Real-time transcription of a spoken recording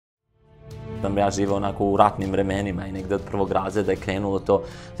sam ja živao onako u ratnim vremenima i negde od prvog razreda je krenulo to,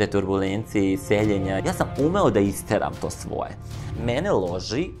 te turbulencije i seljenja. Ja sam umeo da isteram to svoje. Mene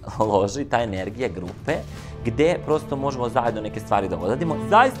loži ta energija grupe gde prosto možemo zajedno neke stvari da odradimo.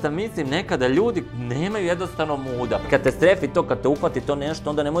 Zaista mislim nekada ljudi nemaju jednostavno muda. Kad te strefi to, kad te uhvati to nešto,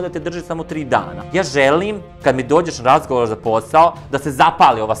 onda ne može da te drži samo 3 dana. Ja želim, kad mi dođeš na razgovor za posao, da se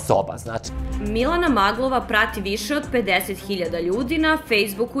zapali ova soba, znači. Milana Maglova prati više od 50.000 ljudi na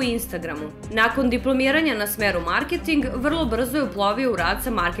Facebooku i Instagramu. Nakon diplomiranja na smeru marketing, vrlo brzo je uplovio u rad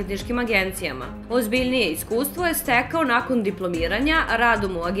sa marketinškim agencijama. Ozbiljnije iskustvo je stekao nakon diplomiranja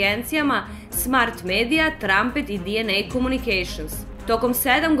radom u agencijama Smart Media, Trumpet i DNA Communications. Tokom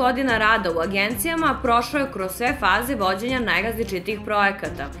 7 godina rada u agencijama prošao je kroz sve faze vođenja najrazličitijih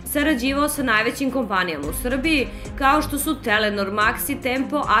projekata. Sarađivao sa najvećim kompanijama u Srbiji, kao što su Telenor, Maxi,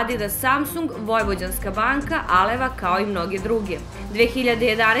 Tempo, Adidas, Samsung, Vojvođanska banka, Aleva, kao i mnoge druge.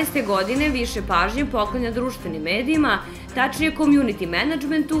 2011. godine više pažnje poklanja društvenim medijima, tačnije community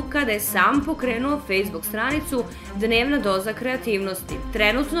managementu, kada je sam pokrenuo Facebook stranicu Dnevna doza kreativnosti.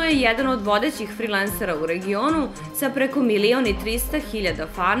 Trenutno je jedan od vodećih freelancera u regionu sa preko 1.300.000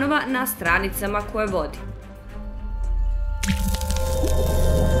 fanova na stranicama koje vodi.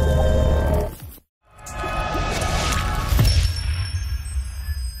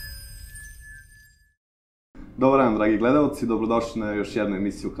 Dobar dan, dragi gledalci, dobrodošli na još jednu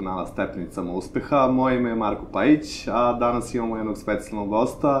emisiju kanala Stepenicama uspeha. Moje ime je Marko Pajić, a danas imamo jednog specijalnog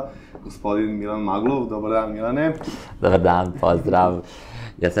gosta, gospodin Milan Maglov. Dobar dan, Milane. Dobar dan, pozdrav.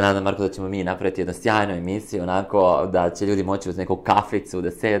 Ja se nadam, Marko, da ćemo mi napraviti jednu sjajnu emisiju, onako da će ljudi moći uz neku kaficu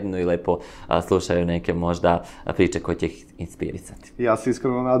da sednu i lepo slušaju neke možda priče koje će ih inspirisati. Ja se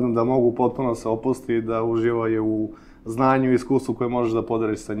iskreno nadam da mogu potpuno se opustiti i da uživaju u znanju i iskustvu koje možeš da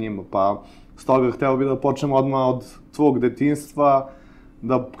podeliš sa njima. Pa stoga hteo bih da počnemo odmah od tvog detinjstva,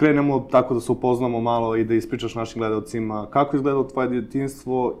 da krenemo tako da se upoznamo malo i da ispričaš našim gledalcima kako je izgledalo tvoje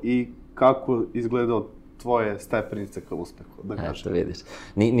detinjstvo i kako izgledao tvoje stepenice ka uspehu, da kažem. Eto, vidiš.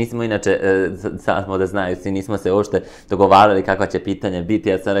 Nismo inače, samo da znaju svi, nismo se uopšte dogovarali kakva će pitanje biti.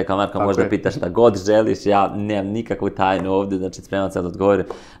 Ja sam rekao, Marko, možda pitaš šta god želiš, ja nemam nikakvu tajnu ovde, znači spremam se da odgovorim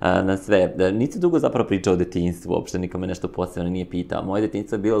na sve. Nisi dugo zapravo pričao o detinjstvu, uopšte nikome nešto posebno nije pitao. Moje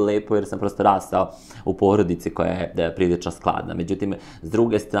detinjstvo je bilo lepo jer sam prosto rastao u porodici koja je prilično skladna. Međutim, s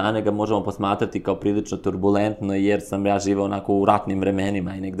druge strane ga možemo posmatrati kao prilično turbulentno jer sam ja živao onako u ratnim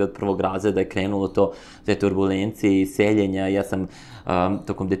vremenima i negde od prvog razreda je krenulo to, te turbulencije i seljenja. Ja sam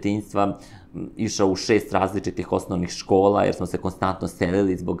tokom detinjstva išao u 6 različitih osnovnih škola jer smo se konstantno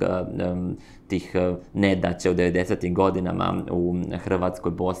selili zbog tih nedaća u 90. godinama u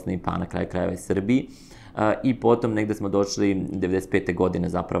Hrvatskoj, Bosni, pa na kraju krajeva i Srbiji. I potom negde smo došli 95. godine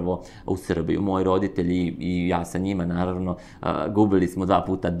zapravo u Srbiju. Moji roditelji i ja sa njima, naravno, gubili smo 2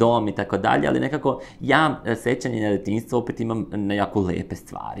 puta dom i tako dalje, ali nekako ja sećanje na detinjstvo opet imam na jako lepe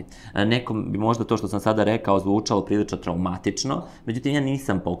stvari. Nekom bi možda to što sam sada rekao zvučalo prilično traumatično, međutim ja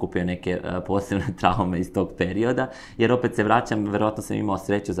nisam pokupio neke posebne traume iz tog perioda, jer opet se vraćam, verovatno sam imao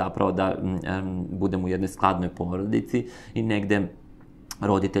sreću zapravo da budem u jednoj skladnoj porodici i negde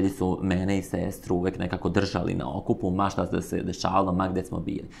roditelji su mene i sestru uvek nekako držali na okupu, ma šta da se dešavalo, ma gde smo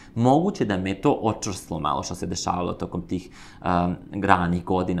bili. Moguće da me to očvrslo malo što se dešavalo tokom tih ranih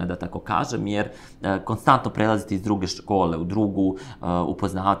godina, da tako kažem, jer konstantno prelaziti iz druge škole u drugu,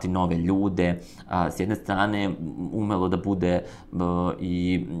 upoznavati nove ljude, s jedne strane umelo da bude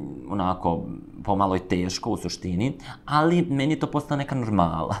i onako pomalo i teško u suštini, ali meni je to postala neka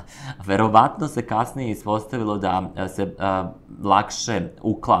normala. Verovatno se kasnije ispostavilo da se lakše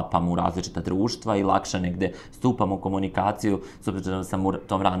uklapam u različita društva i lakše negde stupam u komunikaciju, s obzirom da sam u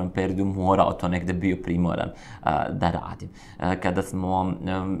tom ranom periodu morao to negde bio primoran da radim. Kada smo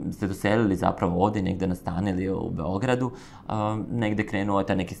se doselili zapravo ovde, negde nastanili u Beogradu, negde krenuo je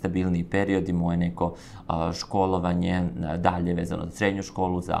taj neki stabilniji period i moje neko školovanje dalje vezano za srednju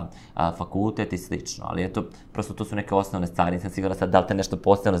školu, za fakultet i slično. Ali eto, prosto to su neke osnovne stvari, nisam sigurna sad da li te nešto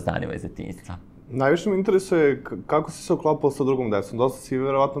posebno zanima iz detinjstva. Najviše me interesuje kako si se uklapao sa drugom decom. Dosta si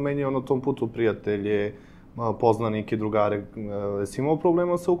verovatno menjao na tom putu prijatelje, poznanike, drugare. Jesi imao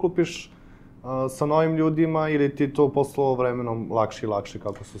problema da se uklopiš sa novim ljudima ili ti to poslalo vremenom lakše i lakše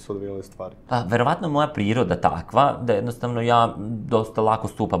kako su se odvijale stvari? Pa, verovatno moja priroda takva da jednostavno ja dosta lako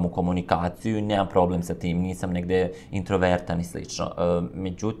stupam u komunikaciju i nemam problem sa tim, nisam negde introvertan i slično.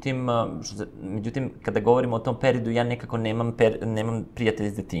 Međutim, kada govorimo o tom periodu, ja nekako nemam prijatelja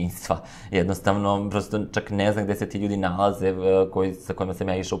iz detinjstva. Jednostavno, prosto čak ne znam gde se ti ljudi nalaze sa kojima sam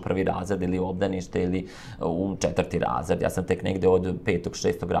ja išao u 1. razred ili u obdanište ili u 4. razred. Ja sam tek negde od 5.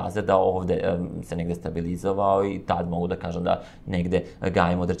 6. razreda ovde se negde stabilizovao i tad mogu da kažem da negde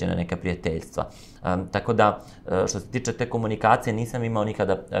gajim određene neka prijateljstva. Tako da, što se tiče te komunikacije, nisam imao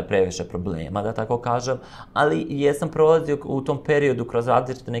nikada previše problema, da tako kažem, ali jesam prolazio u tom periodu kroz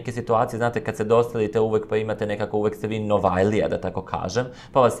različite neke situacije, znate, kad se doselite uvek pa imate nekako, uvek ste vi Novajlija, da tako kažem,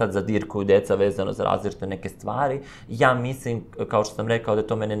 pa vas sad zadirkuju deca vezano za različite neke stvari. Ja mislim, kao što sam rekao, da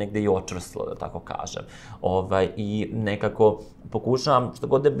to mene negde i očvrslo, da tako kažem. I nekako pokušavam, što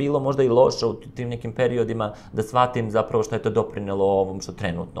god je bilo možda i loše u tim nekim periodima, da shvatim zapravo što je to doprinelo ovom što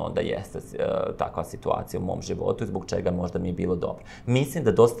trenutno onda jeste takva situacija u mom životu i zbog čega možda mi je bilo dobro. Mislim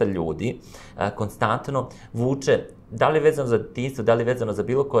da dosta ljudi konstantno vuče, da li je vezano za detinjstvo, da li je vezano za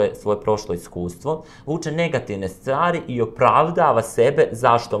bilo koje svoje prošlo iskustvo, vuče negativne stvari i opravdava sebe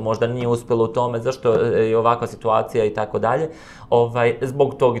zašto možda nije uspelo u tome, zašto je ovakva situacija i tako dalje,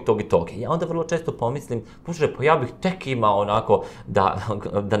 zbog tog i tog i tog. Ja onda vrlo često pomislim, puše, pa ja bih tek imao onako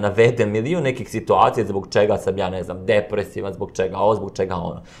da navedem milion nekih situacija zbog čega sam ja, ne znam, depresivan, zbog čega ovo, zbog čega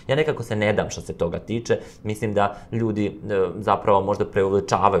ono. Ja nekako se ne dam što se toga tiče, mislim da ljudi zapravo možda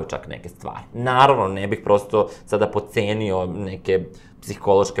preuveličavaju čak neke stvari. Naravno, ne bih prosto sada pocenio neke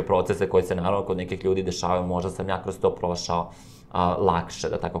psihološke procese koje se naravno kod nekih ljudi dešavaju, možda sam ja kroz to prošao lakše,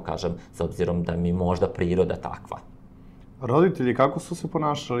 da tako kažem, s obzirom da mi možda priroda takva. Roditelji, kako su se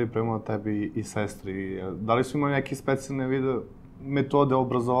ponašali prema tebi i sestri? Da li su imali neke specijalne metode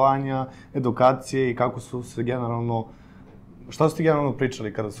obrazovanja, edukacije i kako su se generalno... Šta su ti generalno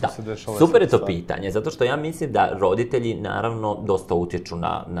pričali kada su se dešavale? Super je to pitanje, zato što ja mislim da roditelji naravno dosta utječu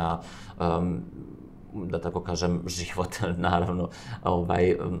na da tako kažem, život, naravno,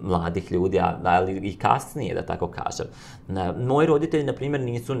 mladih ljudi, ali i kasnije, da tako kažem. Moji roditelji, na primjer,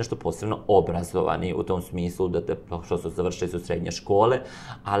 nisu nešto posebno obrazovani u tom smislu, što su završili su srednje škole,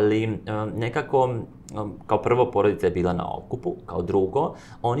 ali nekako, kao prvo, porodica je bila na okupu, kao drugo,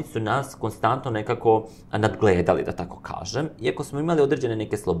 oni su nas konstantno nekako nadgledali, da tako kažem, iako smo imali određene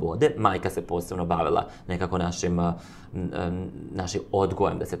neke slobode, majka se posebno bavila nekako našim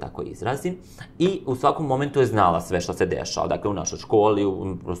odgojem, da se tako izrazim, i u svakom momentu je znala sve što se dešava, dakle u našoj školi,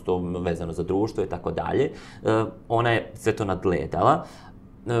 prosto vezano za društvo i tako dalje. Ona je sve to nadgledala.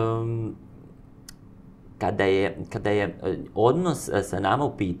 Kada je odnos sa nama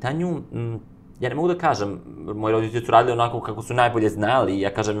u pitanju, ja ne mogu da kažem, moji roditelji su radili onako kako su najbolje znali,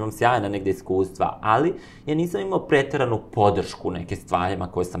 ja kažem imam sjajna negde iskustva, ali ja nisam imao preteranu podršku neke stvarima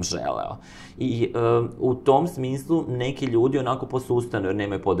koje sam želeo. I u tom smislu neki ljudi onako posustanu jer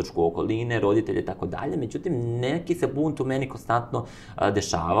nemaju podršku okoline, roditelje i tako dalje, međutim neki se bunt u meni konstantno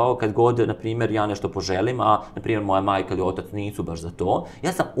dešavao kad god, na primjer, ja nešto poželim, a na primjer moja majka ili otac nisu baš za to,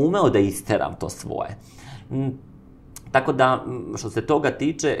 ja sam umeo da isteram to svoje. Tako da, što se toga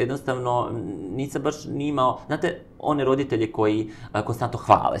tiče, jednostavno nisam baš ni imao, znate, one roditelje koji konstantno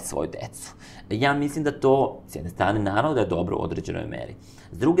hvale svoju decu. Ja mislim da to, s jedne strane, naravno da je dobro u određenoj meri.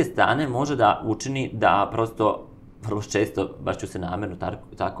 S druge strane, može da učini da prosto, vrlo često, baš ću se namjerno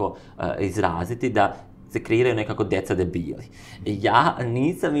tako izraziti, da se kreiraju nekako deca debili. Ja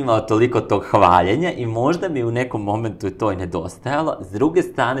nisam imao toliko tog hvaljenja i možda mi u nekom momentu je to i nedostajalo. S druge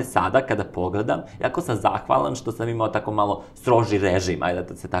strane, sada kada pogledam, jako sam zahvalan što sam imao tako malo stroži režim, ajde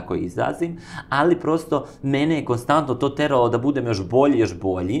da se tako izrazim, ali prosto mene je konstantno to teralo da budem još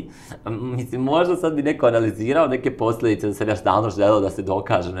bolji. Mislim, možda sad bi neko analizirao neke posljedice da sam ja stalno želeo da se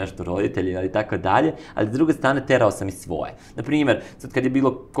dokaže nešto roditeljima i tako dalje, ali s druge strane terao sam i svoje. Na primjer, sad kad je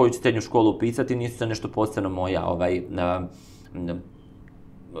bilo koju ću srednju školu upisati, nisu se nešto posebno moja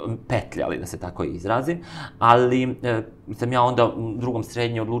petljali, da se tako izrazim, ali sam ja onda u drugom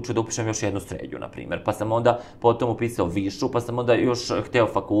srednje odlučio da upišem još jednu srednju, na primjer, pa sam onda potom upisao višu, pa sam onda još hteo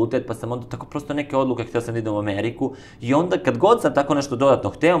fakultet, pa sam onda tako prosto neke odluke, hteo sam da idem u Ameriku i onda kad god sam tako nešto dodatno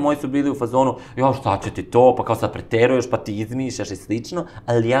hteo, moji su bili u fazonu, jo, šta će ti to, pa kao sad preteruješ, pa ti izmišljaš i slično,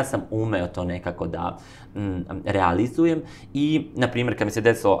 ali ja sam umeo to nekako da realizujem i, na primjer, kad mi se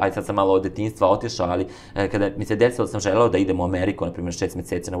desilo, ajde sad sam malo od detinjstva otišao, ali kada mi se desilo sam želeo da idem u Ameriku, na primjer 6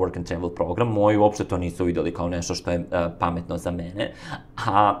 meseci na work and travel program, moji uopšte to nisu videli kao nešto što je pametno za mene,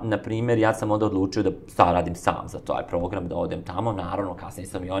 a, na primjer, ja sam onda odlučio da radim sam za taj program, da odem tamo, naravno, kasnije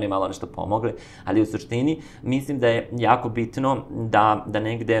sam i oni malo nešto pomogli, ali u suštini mislim da je jako bitno da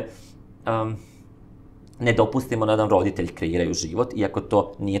negde ne dopustimo da nam roditelji kreiraju život, iako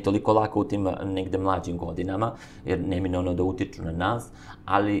to nije toliko lako u tim negde mlađim godinama, jer neminovno da utiču na nas,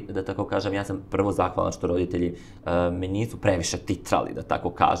 ali, da tako kažem, ja sam prvo zahvalan što roditelji me nisu previše titrali, da tako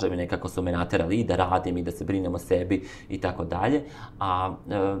kažem, i nekako su me naterali i da radim i da se brinem o sebi i tako dalje, a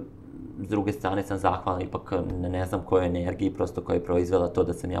s druge strane sam zahvalan ipak ne znam kojoj energiji, prosto koja je proizvela to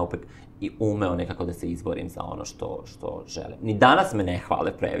da sam ja opet i umeo nekako da se izborim za ono što želim. Ni danas me ne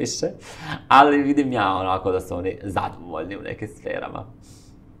hvale previše, ali vidim ja onako da su oni zadovoljni u nekim sferama.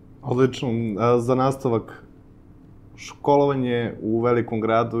 Odlično. Za nastavak, školovanje u velikom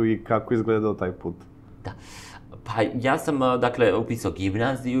gradu i kako izgledao taj put? Da. Pa ja sam, dakle, upisao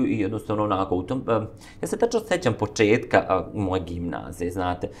gimnaziju i jednostavno onako u tom, ja se tačno sećam početka moje gimnazije,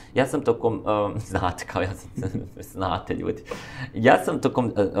 znate. Ja sam tokom, znate ljudi, ja sam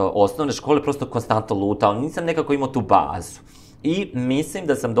tokom osnovne škole prosto konstantno lutao, nisam nekako imao tu bazu. I mislim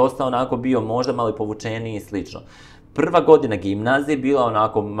da sam dosta onako bio možda malo povučeniji i slično. Prva godina gimnazije bila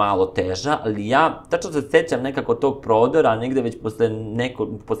onako malo teža, ali ja tačno se sećam nekako tog prodora, negde već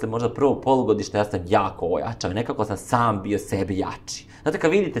posle možda prvog polugodišta ja sam jako ojačao i nekako sam sam bio sebi jači. Znate,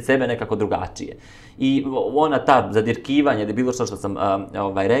 kad vidite sebe nekako drugačije. I ona ta zadirkivanje, da je bilo što sam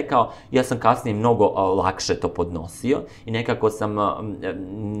rekao, ja sam kasnije mnogo lakše to podnosio i nekako sam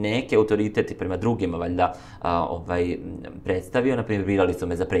neke autoriteti prema drugima valjda predstavio. Naprimjer, birali su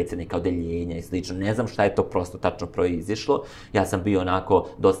me za predsjednika odeljenja i slično. Ne znam šta je to prosto tačno proizišlo. Ja sam bio onako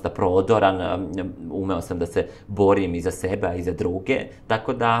dosta prodoran, umeo sam da se borim i za sebe, a i za druge.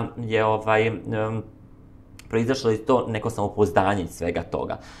 Tako da je proizašlo iz to neko samopouzdanje iz svega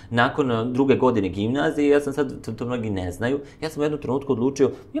toga. Nakon druge godine gimnazije, ja sam sad, to mnogi ne znaju, ja sam u jednom trenutku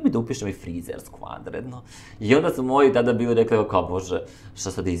odlučio, ja bih da upišem i frizersku vanredno. I onda su moji tada bili rekli, kao bože,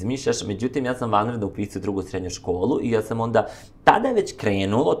 što sad izmišljaš? Međutim, ja sam vanredno upisao drugu srednju školu i ja sam onda, tada je već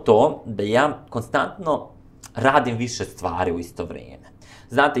krenulo to da ja konstantno radim više stvari u isto vrijeme.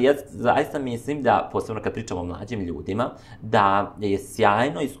 Znate, ja zaista mislim da, posebno kad pričamo o mlađim ljudima, da je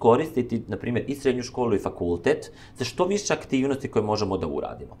sjajno iskoristiti, na primjer, i srednju školu i fakultet za što više aktivnosti koje možemo da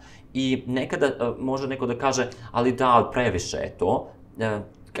uradimo. I nekada može neko da kaže, ali da, previše je to.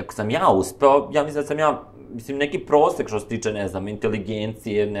 Kako sam ja uspeo, ja mislim da sam ja, neki prosek što se tiče, ne znam,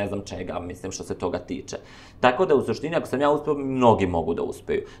 inteligencije, ne znam čega, mislim što se toga tiče. Tako da u suštini, ako sam ja uspeo, mnogi mogu da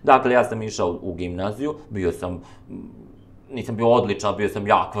uspeju. Dakle, ja sam išao u gimnaziju, nisam bio odličan, bio sam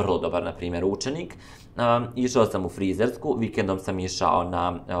vrlo dobar, na primjer, učenik. Išao sam u frizersku, vikendom sam išao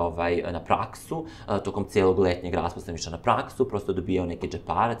na praksu, tokom cijelog letnjeg raspusta sam išao na praksu, prosto dobijao neki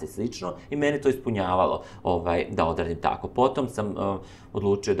džeparac i slično i meni to ispunjavalo da odradim tako. Potom sam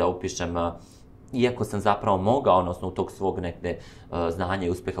odlučio da upišem, iako sam zapravo mogao, odnosno u tog svog negde znanja i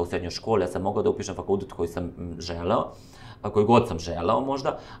uspeha u srednjoj školi, ja sam mogao da upišem fakultet koji sam želeo, koji god sam želeo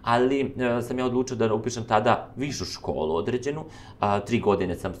možda, ali sam ja odlučio da upišem tada višu školu određenu. 3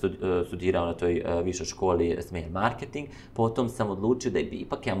 godine sam studirao na toj višoj školi smer marketing, potom sam odlučio da bi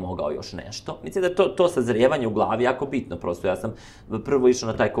ipak ja mogao još nešto. Mislim da je to sazrijevanje u glavi jako bitno, prosto ja sam prvo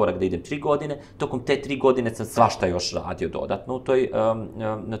išao na taj korak da idem 3 godine, tokom te 3 godine sam svašta još radio dodatno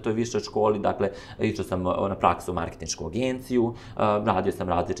na toj višoj školi, dakle išao sam na praksu u marketinšku agenciju, radio sam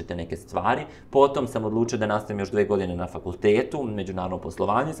različite neke stvari, potom sam odlučio da nastavim još 2 godine na fakultetu, međunarodno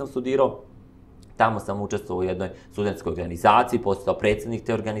poslovanje sam studirao, tamo sam učestvovao u jednoj studentskoj organizaciji, postao predsjednik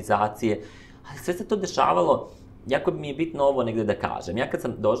te organizacije, ali sve se to dešavalo, jako mi je bitno ovo negde da kažem. Ja kad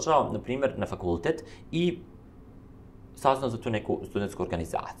sam došao, na primjer, na fakultet i saznao za tu neku studentsku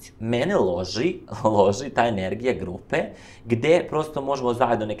organizaciju. Mene loži ta energija grupe gde prosto možemo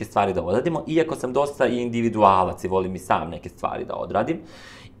zajedno neke stvari da odradimo, iako sam dosta i individualac i volim i sam neke stvari da odradim.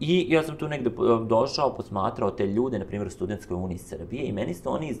 I ja sam tu negde došao, posmatrao te ljude, na primjer u Studentskoj uniji Srbije, i meni su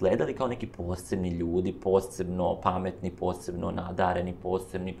oni izgledali kao neki posebni ljudi, posebno pametni, posebno nadareni,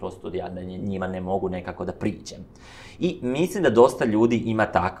 posebni, prosto ja njima ne mogu nekako da priđem. I mislim da dosta ljudi ima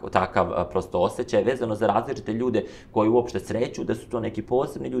takav prosto osjećaj vezano za različite ljude koji uopšte sreću, da su to neki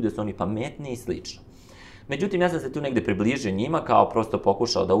posebni ljudi, da su oni pametni i slično. Međutim, ja sam se tu negde približio njima, kao prosto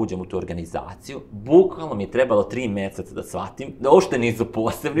pokušao da uđem u tu organizaciju. Bukvalno mi je trebalo 3 meseca da shvatim, da uopšte nisu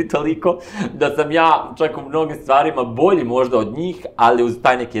posebni toliko, da sam ja čak u mnogim stvarima bolji možda od njih, ali uz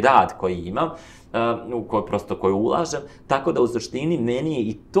taj neki rad koji imam, koji ulažem, tako da u suštini meni je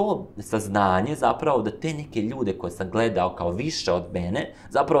i to saznanje zapravo da te neke ljude koje sam gledao kao više od mene,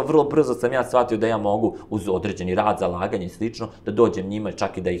 zapravo vrlo brzo sam ja shvatio da ja mogu uz određeni rad, zalaganje i slično, da dođem njima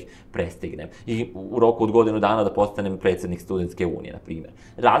čak i da ih prestignem. I u roku od godinu dana da postanem predsjednik Studentske unije, na primjer.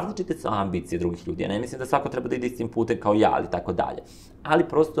 Različite su ambicije drugih ljudi, ja ne mislim da svako treba da ide istim putem kao ja, ali tako dalje. Ali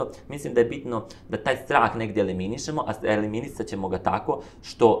prosto mislim da je bitno da taj strah negdje eliminišemo, a eliminisat ćemo ga tako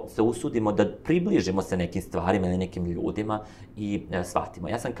što se usudimo da približimo se nekim stvarima ili nekim ljudima i shvatimo.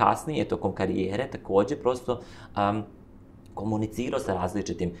 Ja sam kasnije, tokom karijere, također prosto komunicirao sa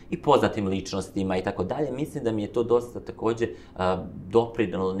različitim i poznatim ličnostima i tako dalje. Mislim da mi je to dosta također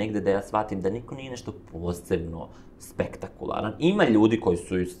doprinalo negde da ja shvatim da niko nije nešto posebno spektakularan. Ima ljudi koji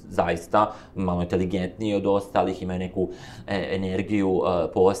su zaista malo inteligentniji od ostalih, imaju neku energiju,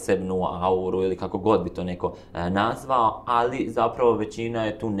 posebnu auru ili kako god bi to neko nazvao, ali zapravo većina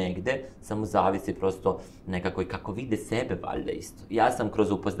je tu negde, samo zavisi prosto nekako i kako vide sebe valjda isto. Ja sam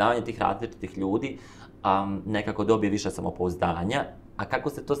kroz upoznavanje tih različitih ljudi nekako dobije više samopouzdanja. A kako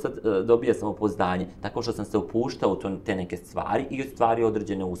se to sad dobija samopouzdanje? Tako što sam se upuštao u te neke stvari i ostvario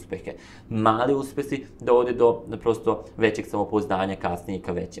određene uspehe. Mali uspesi dovode do prosto većeg samopouzdanja kasnije i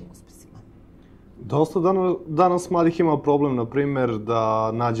ka većim uspesima. Dosta danas mladih ima problem, na primer,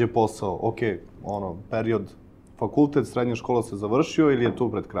 da nađe posao. Ok, period fakultet, srednja škola se završio ili je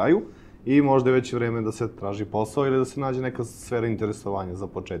tu pred kraju i možda je već vreme da se traži posao ili da se nađe neka sfera interesovanja za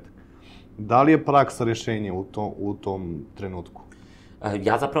početak. Da li je praksa rješenje u tom trenutku?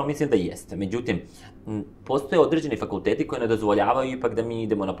 Ja zapravo mislim da jeste. Međutim, postoje određeni fakulteti koji ne dozvoljavaju ipak da mi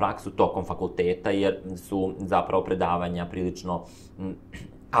idemo na praksu tokom fakulteta, jer su zapravo predavanja prilično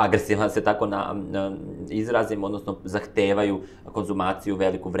agresivno se tako izrazim, odnosno zahtevaju konzumaciju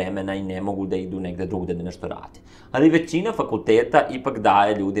veliku vremena i ne mogu da idu negde drugde da nešto rade. Ali većina fakulteta ipak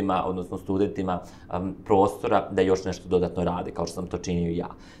daje ljudima, odnosno studentima, prostora da još nešto dodatno rade, kao što sam to činio i ja.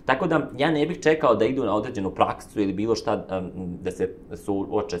 Tako da ja ne bih čekao da idu na određenu praksu ili bilo šta da se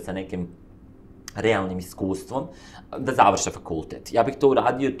suoče sa nekim realnim iskustvom, da završe fakultet. Ja bih to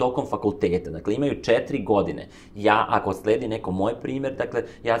uradio tokom fakulteta. Dakle, imaju 4 godine. Ja, ako sledi neko moj primjer, dakle,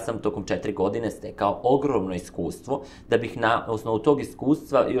 ja sam tokom 4 godine stekao ogromno iskustvo, da bih na osnovu tog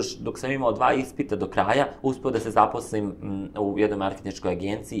iskustva, još dok sam imao 2 ispita do kraja, uspio da se zaposlim u jednoj marketinškoj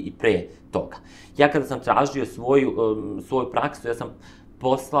agenciji i pre toga. Ja kada sam tražio svoju praksu, ja sam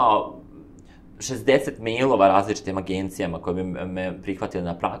poslao 60 mailova različitim agencijama koje bi me prihvatili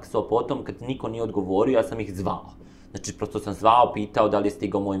na praksu, a potom kad niko nije odgovorio, ja sam ih zvao. Znači, prosto sam zvao, pitao da li je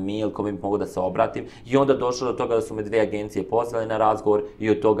stigao moj mail, kome bi mogo da se obratim i onda došlo do toga da su me 2 agencije pozvali na razgovor i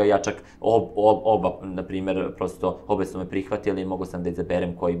od toga ja čak oba, na primjer, prosto obe su me prihvatili i mogo sam da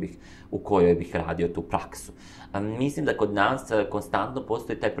izaberem u kojoj bih radio tu praksu. Mislim da kod nas konstantno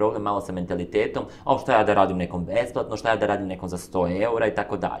postoji taj problem malo sa mentalitetom, šta ja da radim nekom besplatno, šta ja da radim nekom za 100 eura i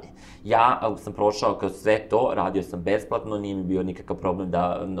tako dalje. Ja sam prošao kroz sve to, radio sam besplatno, nije mi bio nikakav problem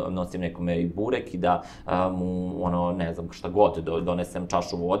da nosim nekome i burek i da mu, ne znam šta god, donesem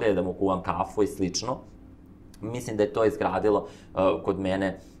čašu vode, da mu kuvam kafu i slično. Mislim da je to izgradilo kod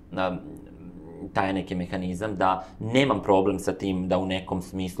mene taj neki mehanizam da nemam problem sa tim da u nekom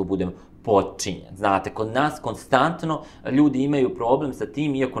smislu budem potčinjen. Znate, kod nas konstantno ljudi imaju problem sa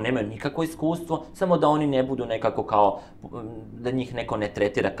tim, iako nemaju nikakvo iskustvo, samo da oni ne budu nekako kao, da njih neko ne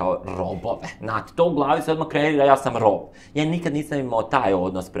tretira kao robove. Znate, to u glavi se odmah kreira, ja sam rob. Ja nikad nisam imao taj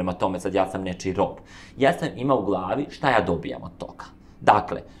odnos prema tome, sad ja sam nečiji rob. Ja sam imao u glavi šta ja dobijam od toga.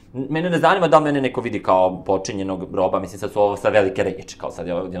 Dakle, mene ne zanima da mene neko vidi kao počinjenog roba, mislim sad su ovo sa velike reči, kao sad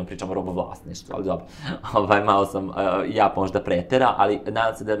ja pričam o robovlasništvu, ali dobro, malo sam ja možda pretera, ali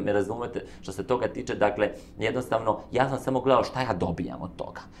nadam se da me razumete što se toga tiče, dakle, jednostavno, ja sam samo gledao šta ja dobijam od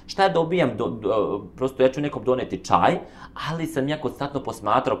toga. Šta ja dobijam, prosto ja ću nekom doneti čaj, ali sam ja konstantno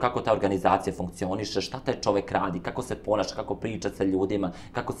posmatrao kako ta organizacija funkcioniše, šta taj čovek radi, kako se ponaša, kako priča sa ljudima,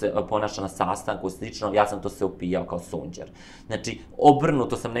 kako se ponaša na sastanku, slično, ja sam to sve upijao kao sunđer. Znači,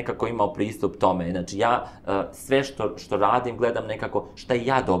 obrnuto sam nekako imao pristup tome. Znači, ja sve što radim, gledam nekako šta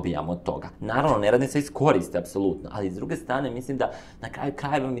ja dobijam od toga. Naravno, ne radim se iz koristi, apsolutno, ali s druge strane, mislim da na kraju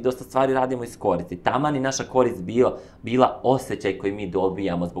krajeva mi dosta stvari radimo iz koristi. Taman i naša korist bila osjećaj koji mi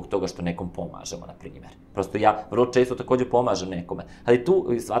dobijamo zbog toga što nekom pomažemo, na primjer. Prosto ja vrlo često također pomažem nekome, ali tu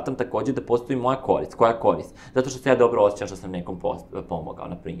shvatam također da postoji moja korist. Koja korist? Zato što se ja dobro osjećam što sam nekom pomogao,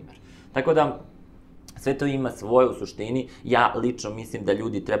 na primjer. Tako da, sve to ima svoje u suštini. Ja lično mislim da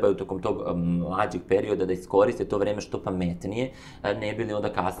ljudi trebaju tokom tog mlađeg perioda da iskoriste to vreme što pametnije, ne bi li onda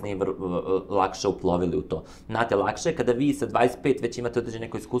kasnije lakše uplovili u to. Znate, lakše je kada vi sa 25 već imate određeno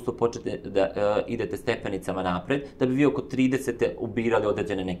neko iskustvo, počete da idete stepenicama napred, da bi vi oko 30. ubirali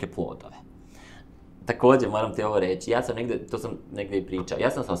određene neke plodove. Također, moram ti ovo reći, ja sam to sam negde i pričao, ja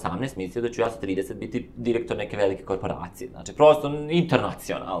sam sa 18 mislio da ću ja sa 30 biti direktor neke velike korporacije, znači prosto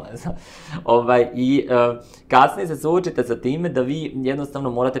internacionalne. I kasnije se suočite sa time da vi jednostavno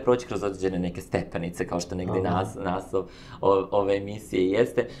morate proći kroz određene neke stepenice, kao što negde naslov ove emisije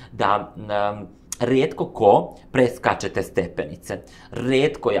jeste, da retko ko preskače te stepenice.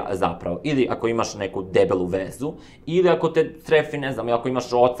 Retko ja zapravo. Ili ako imaš neku debelu vezu, ili ako te trefi, ne znam, ako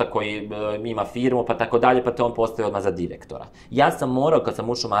imaš oca koji ima firmu, pa tako dalje, pa te on postaje odmah za direktora. Ja sam morao, kad sam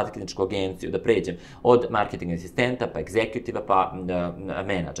ušao u marketinšku agenciju, da pređem od marketing asistenta, pa egzekutiva, pa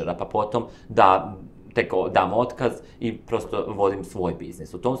menadžera, pa potom da tek dam otkaz i prosto vodim svoj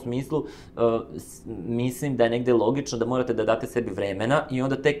biznis. U tom smislu, mislim da je negde logično da morate da date sebi vremena i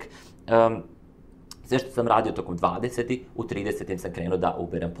onda tek sve što sam radio tokom 20. u 30. sam krenuo da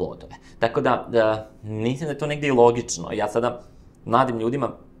uberem plodove. Tako da, mislim da je to negde i logično. Ja sada mladim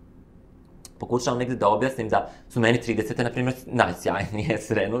ljudima pokušavam negde da objasnim da su meni 30. na primjer, najsjajnije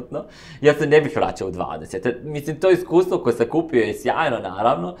trenutno. Ja se ne bih vraćao u 20. Mislim, to iskustvo koje sam kupio je sjajno,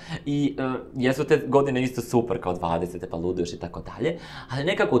 naravno, i jesu te godine isto super kao 20. pa luduješ i tako dalje, ali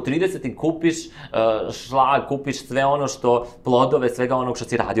nekako u 30. kupiš šlag, kupiš sve ono što, plodove svega onog što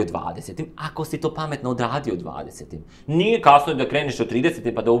si radio u 20. Ako si to pametno odradio u 20. Nije kasno da kreniš u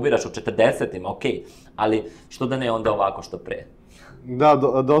 30. pa da ubiraš u 40. okej, ali što da ne onda ovako što pre. Da,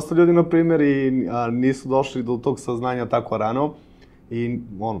 dosta ljudi, na primjer, nisu došli do tog saznanja tako rano i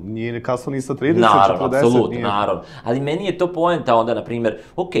nije kasno ni sa 30, naravno, 40. Apsolutno, naravno. Ali meni je to poenta onda, na primjer,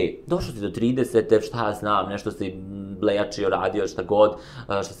 došao si do 30, šta ja znam, nešto si blejačio, radio, šta god,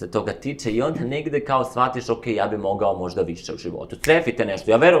 što se toga tiče i onda negde kao shvatiš, ja bi mogao možda više u životu. Strefite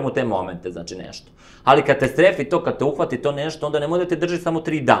nešto, ja verujem u te momente, znači nešto. Ali kad te strefi to, kad te uhvati to nešto, onda nemoj da te drži samo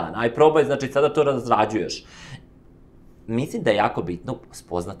 3 dana, aj probaj, znači sada to razrađuješ. Mislim da je jako bitno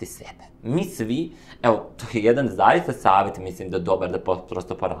spoznati sebe. Mi svi, evo, to je jedan zaista savjet, mislim da je dobar da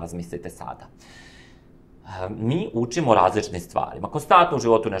prosto porazmislite sada. Mi učimo različite stvari, konstantno u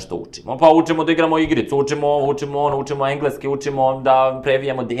životu nešto učimo. Pa učimo da igramo igricu, učimo ovo, učimo ono, učimo engleski, učimo da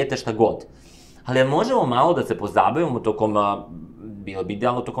previjamo dijete, šta god. Ali možemo malo da se pozabavimo tokom, bilo bi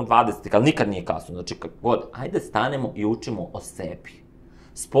idealno tokom 20, ali nikad nije kasno, znači kako god. Ajde stanemo i učimo o sebi.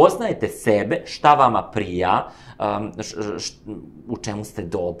 Spoznajte sebe, šta vama prija, u čemu ste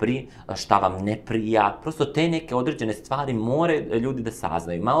dobri, šta vam ne prija. Prosto te neke određene stvari more ljudi da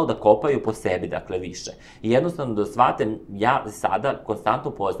saznaju, malo da kopaju po sebi, dakle više. I jednostavno da shvate, ja sada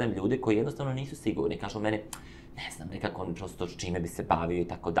konstantno poznajem ljude koji jednostavno nisu sigurni. Kažu meni, ne znam, nekako prosto s čime bi se bavio i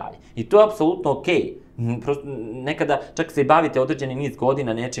tako dalje. I to je apsolutno okej. Nekada čak se i bavite određeni niz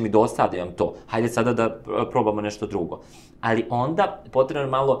godina nečim i dosadi vam to. Hajde sada da probamo nešto drugo. Ali onda potrebno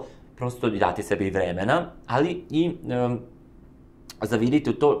malo prosto dati sebi vremena, ali i zavidite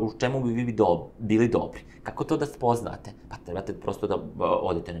u to u čemu bi vi bili dobri. Kako to da spoznate? Pa trebate prosto da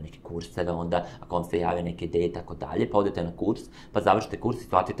odete na neke kurseve, onda ako vam se jave neke ideje i tako dalje, pa odete na kurs, pa završite kurs i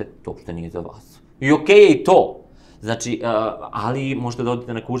shvatite to uopšte nije za vas. I okej je i to. Znači, ali možda da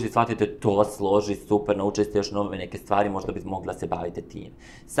odete na kurs i shvatite to vas složi, super, naučili ste još nove neke stvari, možda bi mogla se bavite tim.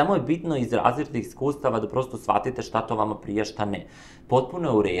 Samo je bitno iz različitih iskustava da prosto shvatite šta to vama prija, šta ne. Potpuno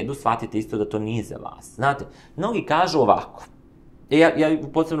je u redu, shvatite isto da to nije za vas. Znate, mnogi kažu ovako, ja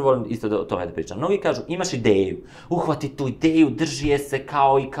posebno volim isto o tome da pričam, mnogi kažu imaš ideju, uhvati tu ideju, drži je se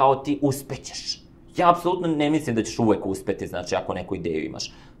kao ti uspećeš. Ja apsolutno ne mislim da ćeš uvek uspeti, znači ako neku ideju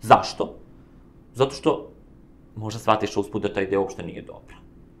imaš. Zašto? Zato što možda shvatiš usput da ta ideja uopšte nije dobra.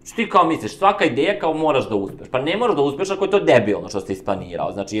 Što ti kao misliš, svaka ideja kao moraš da uspeš. Pa ne moraš da uspeš ako je to debilno što si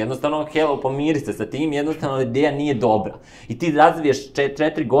isplanirao. Znači jednostavno, pomiri se sa tim, jednostavno ideja nije dobra. I ti razviješ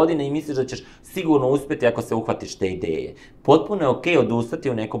 4 godine i misliš da ćeš sigurno uspeti ako se uhvatiš te ideje. Potpuno je okej odustati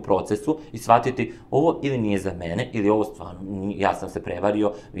u nekom procesu i shvatiti ovo ili nije za mene, ili ovo stvarno, ja sam se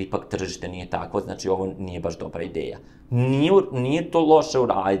prevario, ipak tržište nije takvo, znači ovo nije baš dobra ideja. Nije to loše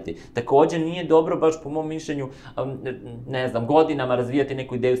uraditi. Također nije dobro, baš po mom mišljenju, ne znam, godinama razvijati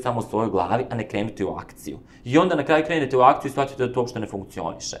neku ideju samo u svojoj glavi, a ne krenuti u akciju. I onda na kraju krenete u akciju i shvatite da to uopšte ne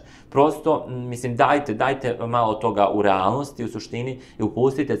funkcioniše. Prosto, mislim, dajte malo toga u realnosti, u suštini, i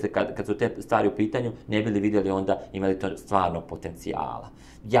upustite se kad su te stvari u pitanju, ne bi li vidjeli onda imali to stvarno potencijala.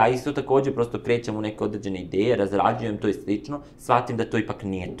 Ja isto također prosto krećem u neke određene ideje, razrađujem to i slično, shvatim da to ipak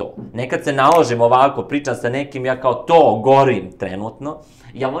nije to. Nekad se naložim ovako, pričam sa nekim, ja kao to gorim trenutno,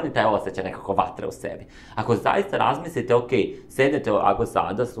 ja volim taj osjećaj nekako vatre u sebi. Ako zaista razmislite, sedete ovako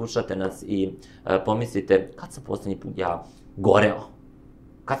sada, slušate nas i pomislite, kad sam posljednji put ja goreo?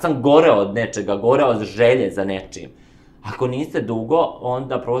 Kad sam goreo od nečega, goreo od želje za nečim? Ako niste dugo,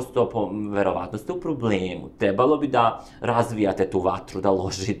 onda prosto, verovatno ste u problemu. Trebalo bi da razvijate tu vatru, da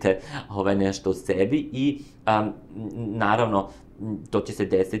ložite nešto u sebi i, naravno, to će se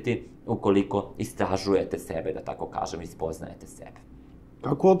desiti ukoliko istražujete sebe, da tako kažem, i spoznajete sebe.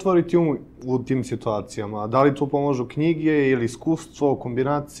 Kako otvoriti u tim situacijama? Da li to pomožu knjige ili iskustvo,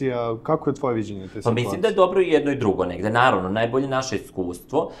 kombinacija? Kako je tvoje viđenje te situacije? Pa mislim da je dobro i jedno i drugo negde. Naravno, najbolje naše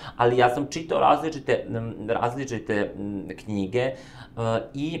iskustvo, ali ja sam čitao različite knjige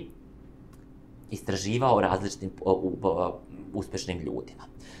i istraživao različitim uspešnim ljudima.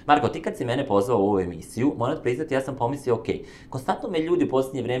 Marko, ti kad si mene pozvao u ovu emisiju, moram priznati, ja sam pomislio, ok, konstantno me ljudi u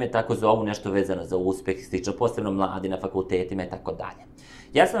posljednje vrijeme tako zovu nešto vezano za uspeh, slično, posebno mladi na fakultetima i tako dalje.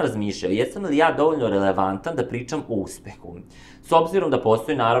 Ja sam razmišljao, jesam li ja dovoljno relevantan da pričam o uspehu? S obzirom da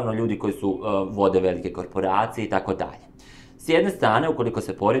postoji naravno ljudi koji vode velike korporacije i tako dalje. S jedne strane, ukoliko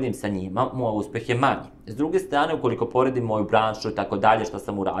se poredim sa njima, moj uspeh je manji. S druge strane, ukoliko poredim moju branšu i tako dalje, što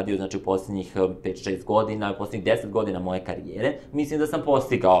sam uradio, znači u posljednjih 5-6 godina, u posljednjih 10 godina moje karijere, mislim da sam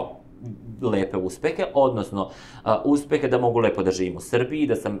postigao lepe uspehe, odnosno uspehe da mogu lepo da živim u Srbiji,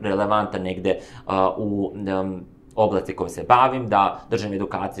 da sam relevantan negde u oblasti kojom se bavim, da držim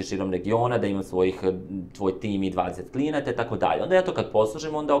edukacije širom regiona, da imam tvoj tim i 20 klijenata i tako dalje. Onda ja to kad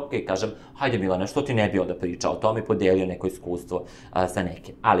poslužim, onda ok, kažem, hajde Milane, što ti ne bi onda pričao o tome i podelio neko iskustvo sa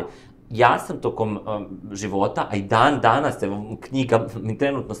nekim. Ali, ja sam tokom života, a i dan danas, knjiga mi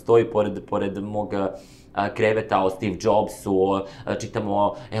trenutno stoji pored mog kreveta o Steve Jobsu, čitamo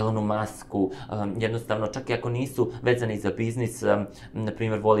o Elonu Musku, jednostavno čak i ako nisu vezani za biznis, na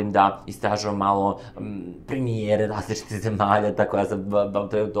primjer volim da istražujem malo premijere različitih zemalja, tako ja sam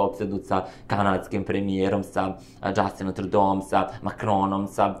trenutno opsednut sa kanadskim premijerom, sa Justinom Trudeauom, sa Macronom,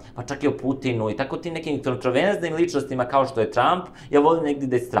 pa čak i o Putinu i tako tim nekim kontroverznim ličnostima kao što je Trump, ja volim negdje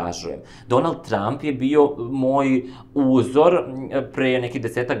da istražujem. Donald Trump je bio moj uzor pre nekih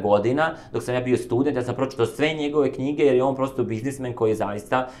 10 godina, dok sam ja bio student, ja sam pročitao sve njegove knjige jer je on prosto biznismen koji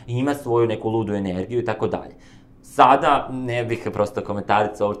zaista ima svoju neku ludu energiju i tako dalje. Sada ne bih prosto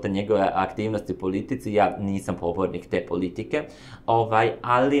komentaricao uopšte njegove aktivnosti u politici, ja nisam pobornik te politike,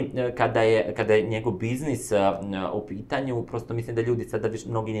 ali kada je njegov biznis u pitanju, prosto mislim da ljudi sada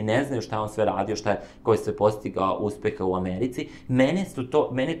mnogi ni ne znaju šta je on sve radio, koji je sve postigao uspeha u Americi.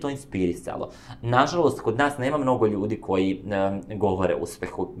 Mene to inspirisalo. Nažalost, kod nas nema mnogo ljudi koji govore o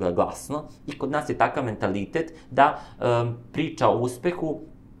uspehu glasno i kod nas je takav mentalitet da priča o uspehu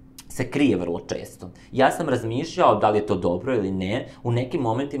se krije vrlo često. Ja sam razmišljao da li je to dobro ili ne, u nekim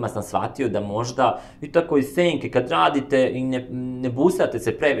momentima sam shvatio da možda i tako iz senke kad radite i ne busate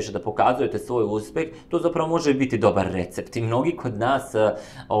se previše da pokazujete svoj uspeh, to zapravo može biti dobar recept. I mnogi kod nas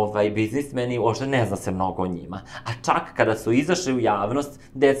biznismeni uopšte ne zna se mnogo o njima. A čak kada su izašli u javnost,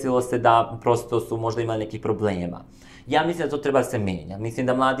 desilo se da prosto su možda imali nekih problema. Ja mislim da to treba da se menja. Mislim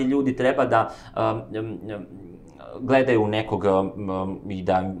da mladi ljudi treba da gledaju nekog i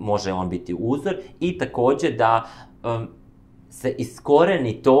da može on biti uzor i takođe da se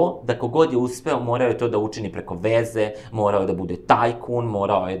iskoreni to da kogod je uspeo morao je to da učini preko veze, morao je da bude tajkun,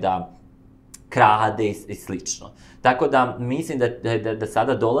 morao je da krade i slično. Tako da mislim da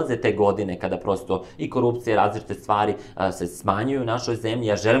sada dolaze te godine kada prosto i korupcija i različite stvari se smanjuju u našoj zemlji,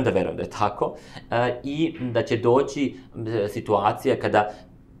 ja želim da verujem da je tako, i da će doći situacija kada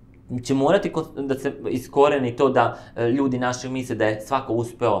će morati da se iskoreni to da ljudi naši misle da je svako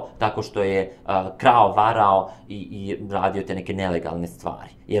uspeo tako što je krao, varao i radio te neke nelegalne stvari.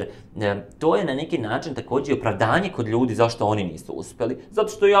 Jer to je na neki način takođe opravdanje kod ljudi zašto oni nisu uspeli. Zato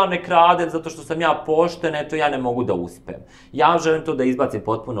što ja ne kradem, zato što sam ja pošten, eto ja ne mogu da uspem. Ja želim to da izbacim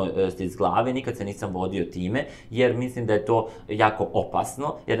potpuno iz glave, nikad se nisam vodio time, jer mislim da je to jako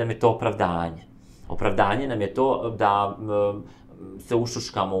opasno, jer nam je to opravdanje. Opravdanje nam je to da se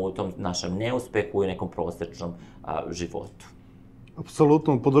ušuškamo u tom našem neuspehu i nekom prosječnom životu.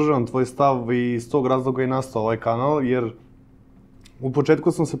 Apsolutno podržavam tvoj stav i iz tog razloga je nastao ovaj kanal, jer u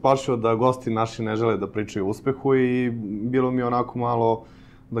početku sam se plašio da gosti naši ne žele da pričaju o uspehu i bilo mi onako malo,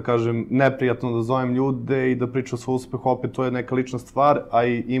 da kažem, neprijatno da zovem ljude i da pričaju o svoj uspehu, opet to je neka lična stvar, a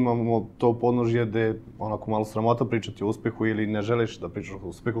i imamo to podnožje da je onako malo sramota pričati o uspehu ili ne želiš da pričaš o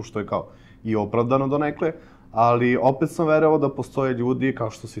uspehu, što je kao i opravdano donekle, ali opet sam verovao da postoje ljudi kao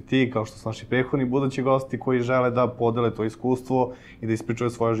što si ti, kao što su naši prethodni budući gosti koji žele da podele to iskustvo i da ispričaju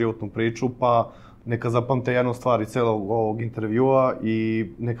svoju životnu priču, pa neka zapamte jednu stvar iz celog ovog intervjua i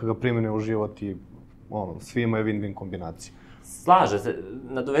neka ga primene u život i svima je win-win kombinacija. Slaže se,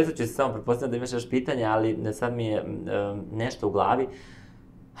 nadovezat ću se samo, pretpostavljam da imaš još pitanje, ali sad mi je nešto u glavi.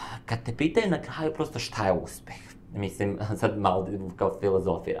 Kad te pitaju na kraju prosto šta je uspeh, mislim, sad malo kao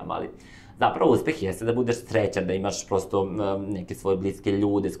filozofiram, ali zapravo uspeh jeste da budeš srećan, da imaš prosto neke svoje bliske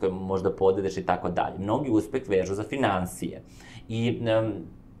ljude s kojima možda podeleš i tako dalje. Mnogi uspeh vežu za finansije i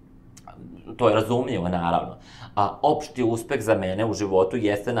to je razumljivo, naravno. Opšti uspeh za mene u životu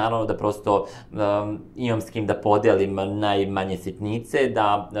jeste naravno da prosto imam s kim da podelim najmanje sitnice,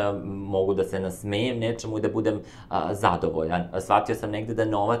 da mogu da se nasmejem nečemu i da budem zadovoljan. Shvatio sam negde da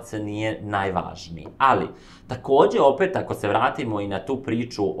novac nije najvažniji. Ali, takođe, opet, ako se vratimo i na tu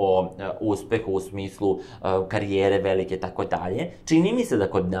priču o uspehu u smislu karijere velike i tako dalje, čini mi se da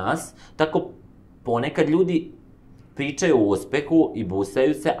kod nas tako ponekad ljudi pričaju o uspehu i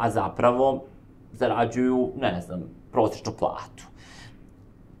busaju se, a zapravo zarađuju, ne znam, prosječnu platu.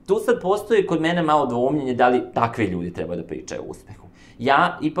 Tu sad postoji kod mene malo dvoumljenje da li takvi ljudi treba da pričaju o uspehu.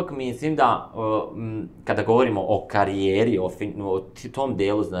 Ja ipak mislim da kada govorimo o karijeri, o tom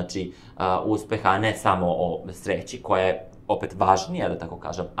delu, znači, uspeha, a ne samo o sreći, koja je opet važnija, da tako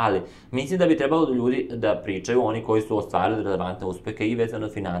kažem, ali mislim da bi trebalo da ljudi da pričaju oni koji su ostvarili relevantne uspehe i vezano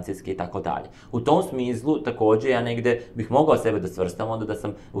financijski i tako dalje. U tom smislu, takođe, ja negde bih mogao sebe da svrstam, onda da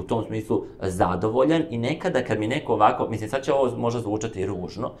sam u tom smislu zadovoljan i nekada kad mi neko ovako, mislim, sad će ovo možda zvučati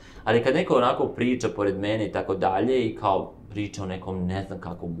ružno, ali kad neko onako priča pored mene i tako dalje i kao priča o nekom ne znam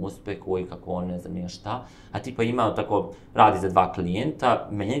kakvom uspehu i kako on ne znam nije šta, a tipa ima tako, radi za 2 klijenta,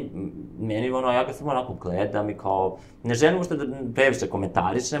 meni ono, ja ga samo onako gledam i kao, ne želim uopšte da previše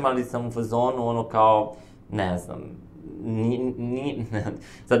komentarišem, ali sam u fazonu ono kao, ne znam,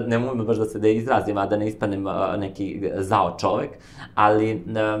 sad ne mogu baš da izrazim, a da ne ispanem neki zao čovek, ali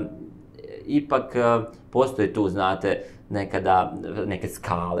ipak postoje tu, znate, nekada neke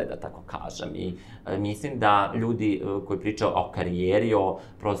skale, da tako kažem, i mislim da ljudi koji pričaju o karijeri, o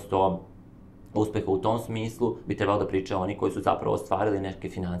prosto uspeha u tom smislu, bi trebalo da pričaju oni koji su zapravo ostvarili neke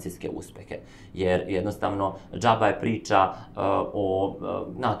financijske uspehe. Jer jednostavno, džaba je priča o,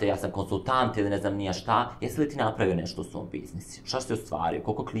 znate, ja sam konsultant ili ne znam nija šta, jesi li ti napravio nešto u svom biznisu? Šta si ostvario?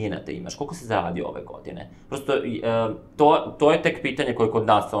 Koliko klijenata imaš? Koliko si zaradio ove godine? Prosto, to je tek pitanje koje kod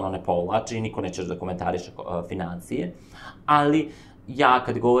nas ono ne povlači i niko neće da komentariše financije, ali ja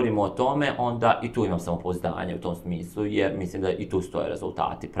kad govorimo o tome, onda i tu imam samopouzdanje u tom smislu, jer mislim da i tu stoje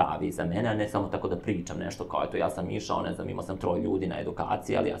rezultati pravi za mene, a ne samo tako da pričam nešto kao eto ja sam išao, ne znam, imao sam 3 ljudi na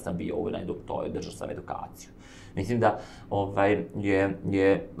edukaciji, ali ja sam bio na toj, držao sam edukaciju. Mislim da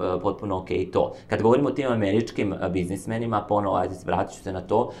je potpuno okej to. Kad govorimo o tim američkim biznismenima, ponovo, ajde, vratit ću se na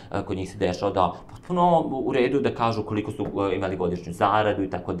to, kod njih se dešava da potpuno u redu da kažu koliko su imali godišnju zaradu i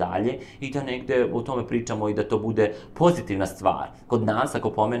tako dalje, i da negde o tome pričamo i da to bude pozitivna stvar. Kod nas, ako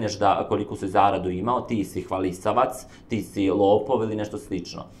pomeneš da koliko su zaradu imao, ti si hvalisavac, ti si lopov ili nešto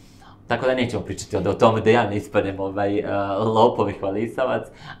slično. Tako da nećemo pričati onda o tome da ja ne ispadnem lopov i hvalisavac,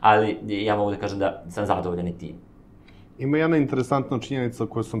 ali ja mogu da kažem da sam zadovoljan i tim. Ima jedna interesantna činjenica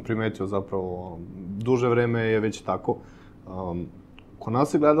koju sam primetio zapravo, duže vreme je već tako. Kod nas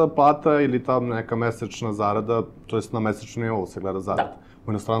se gleda plata ili ta neka mesečna zarada, to jest na mesečnom nivou se gleda zarada. Da. U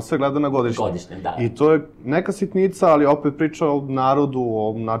inostranstvu se gleda na godišnje. Godišnje, da. I to je neka sitnica, ali opet priča o narodu,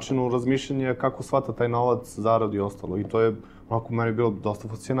 o načinu razmišljanja, kako shvata taj novac, zaradu i ostalo. I to je, onako, meni bilo dosta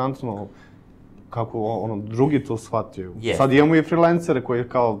fascinantno kako drugi to shvatio. Sad imamo i freelancere koji je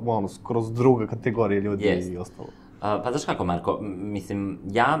kao, skroz druga kategorija ljudi i ostalo. Pa znaš kako, Marko, mislim,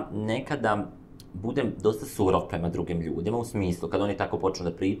 ja nekada budem dosta surov prema drugim ljudima, u smislu, kad oni tako počnu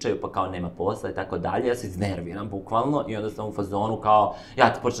da pričaju, pa kao nema posla i tako dalje, ja se iznerviram bukvalno i onda sam u fazonu kao,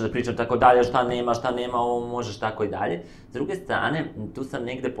 ja ti počnem da pričam tako dalje, šta nema, ovo možeš tako i dalje. S druge strane, tu sam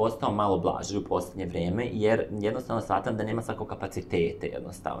negde postao malo blaži u poslednje vreme, jer jednostavno shvatam da nema svako kapacitete,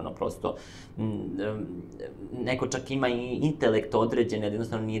 jednostavno, prosto, neko čak ima i intelekt određen,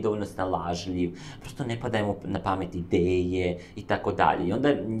 jednostavno nije dovoljno snalažljiv, prosto ne padaju mu na pamet ideje i tako dalje. I onda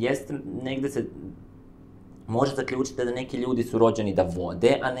jeste, negde se može zaključiti da neki ljudi su rođeni da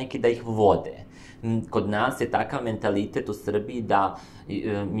vode, a neki da ih vode. Kod nas je takav mentalitet u Srbiji da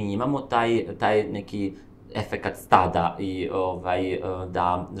mi imamo taj neki efekat stada i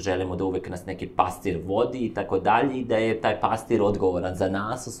da želimo da uvek nas neki pastir vodi i tako dalje i da je taj pastir odgovoran za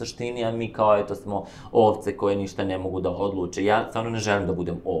nas u suštini, a mi kao eto smo ovce koje ništa ne mogu da odluče. Ja stvarno ne želim da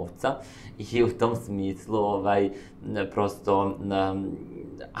budem ovca i u tom smislu prosto,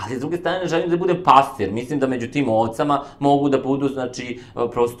 ali s druge strane ne želim da budem pastir. Mislim da među tim ovcama mogu da budu, znači,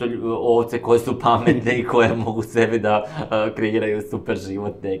 prosto ovce koje su pametne i koje mogu sebe da kreiraju super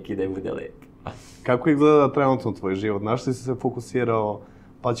život neki, da je bude lepo. Kako izgleda trenutno tvoj život? Na što si se fokusirao?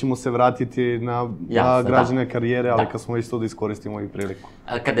 Pa ćemo se vratiti na građane karijere, ali kad smo isto da iskoristimo i priliku.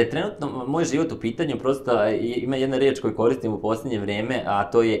 Kada je trenutno moj život u pitanju, prosto ima jedna reč koju koristim u posljednje vreme,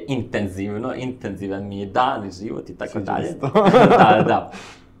 a to je intenzivno. Intenzivan mi je dan i život i tako dalje. Da.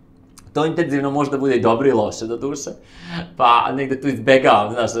 To intenzivno možda bude i dobro i loše, do duše, pa negde tu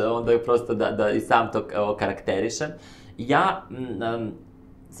izbegavam, znaš, onda je prosto da i sam to karakterišem. Ja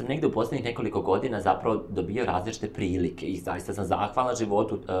sam negde u posljednjih nekoliko godina zapravo dobio različite prilike i zaista sam zahvalan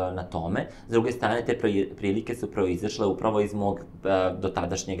životu na tome. S druge strane, te prilike su proizašle upravo iz mog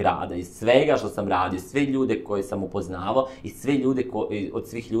dotadašnjeg rada, iz svega što sam radio, sve ljude koje sam upoznavao i sve ljude od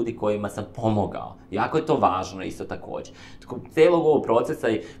svih ljudi kojima sam pomogao. Jako je to važno isto takođe. Celog ovog procesa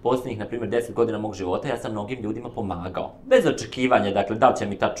i posljednjih, na primjer, 10 godina mog života, ja sam mnogim ljudima pomagao. Bez očekivanja, dakle, da li će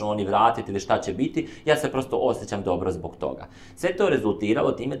mi tačno oni vratiti ili šta će biti, ja se prosto osjećam dobro zbog toga. Sve to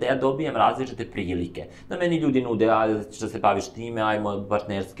rezultiralo time da ja dobijem različite prilike. Da meni ljudi nude, ajde što se baviš time, ajmo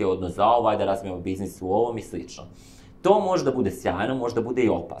partnerske odnos za ovo, ajde da razvijemo biznis u ovom i slično. To može da bude sjajno, može da bude i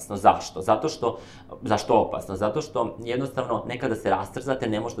opasno. Zašto? Zašto opasno? Zato što jednostavno nekada se rastrzate,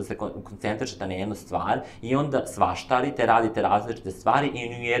 ne možete da se koncentrišete na jednu stvar i onda svaštarite, radite različite stvari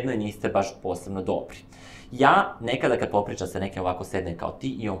i u jednoj niste baš posebno dobri. Ja nekada kad popričam sa nekim ovako sednem kao ti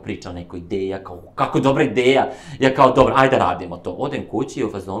i on priča o nekoj ideji, ja kao, kako dobra ideja, ja kao, dobro, ajde radimo to. Odem kući i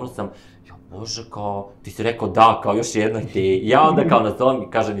u fazonu sam, Bože, kao, ti si rekao da, kao još jedna ideja. Ja onda kao nazovem i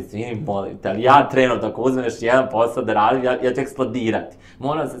kažem, izvini, molim te, ali ja trenutno, ako uzmem još jedan posao da radim, ja ću eksplodirati.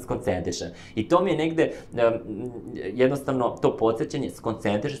 Moram da se skoncentrišem. I to mi je negde, jednostavno, to podsjećanje,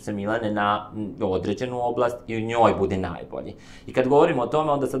 skoncentriši se, Milane, na određenu oblast i u njoj bude najbolji. I kad govorimo o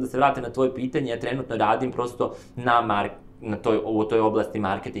tome, onda sad da se vratim na tvoje pitanje, ja trenutno radim prosto u toj oblasti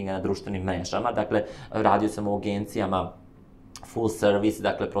marketinga na društvenim mrežama. Dakle, radio sam u agencijama full service,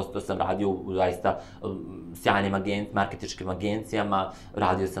 dakle, prosto sam radio u zaista sjajnim marketičkim agencijama,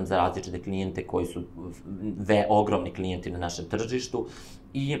 radio sam za različite klijente koji su ogromni klijenti na našem tržištu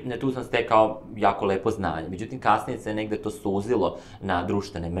i tu sam stekao jako lepo znanje. Međutim, kasnije se negde to suzilo na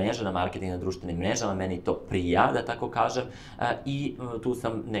društvene mreže, na marketing na društvenim mrežama, meni to prija, da tako kažem, i tu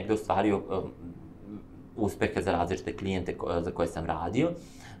sam negde ostvario uspehe za različite klijente za koje sam radio.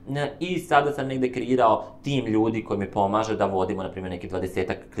 I sada sam negde kreirao tim ljudi koji mi pomaže da vodimo, na primjer, neki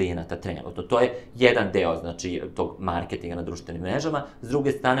 20-ak klijenata trenutno. To je jedan deo, znači, tog marketinga na društvenim mrežama. S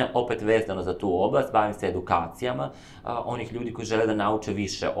druge strane, opet vezano za tu oblast, bavim se edukacijama onih ljudi koji žele da nauče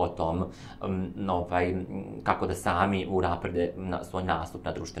više o tom, kako da sami unaprede svoj nastup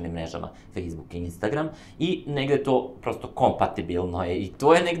na društvenim mrežama, Facebook i Instagram. I negde to prosto kompatibilno je. I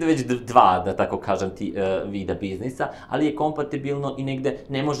to je negde već dva, da tako kažem, vida biznisa, ali je kompatibilno i negde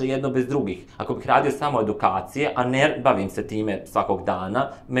ne može jedno bez drugih. Ako bih radio samo edukacije, a ne bavim se time svakog dana,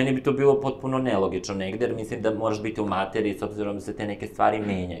 meni bi to bilo potpuno nelogično negde, jer mislim da moraš biti u materiji s obzirom da se te neke stvari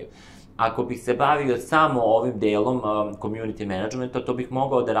menjaju. Ako bih se bavio samo ovim delom community managementa, to bih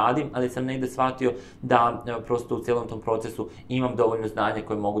mogao da radim, ali sam negde shvatio da prosto u celom tom procesu imam dovoljno znanja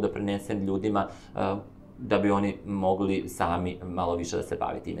koje mogu da prenesem ljudima da bi oni mogli sami malo više da se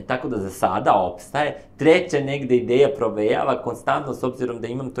bavi time. Tako da za sada opstaje. Treća negde ideja provejava konstantno, s obzirom da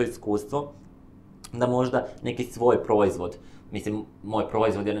imam to iskustvo, da možda neki svoj proizvod, mislim, moj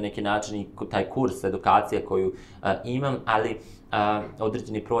proizvod je na neki način i taj kurs edukacije koju imam, ali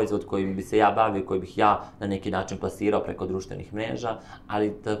određeni proizvod kojim bi se ja bavio, koji bih ja na neki način plasirao preko društvenih mreža,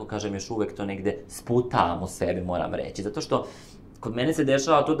 ali, tako kažem, još uvek to negde sputavam u sebi, moram reći. Zato što kod mene se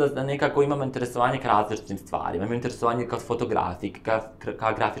dešava to da nekako imam interesovanje ka različitim stvarima, imam interesovanje ka fotografiji,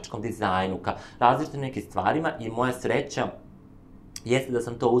 ka grafičkom dizajnu, ka različitim nekim stvarima i moja sreća jeste da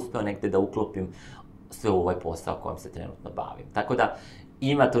sam to uspeo negde da uklopim sve u ovaj posao kojom se trenutno bavim. Tako da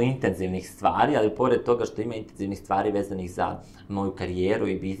ima to intenzivnih stvari, ali pored toga što ima intenzivnih stvari vezanih za moju karijeru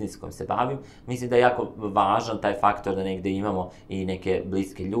i biznis kojom se bavim, mislim da je jako važan taj faktor da negde imamo i neke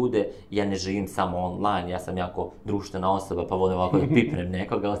bliske ljude. Ja ne živim samo online, ja sam jako društvena osoba, pa volim ovako da pipnem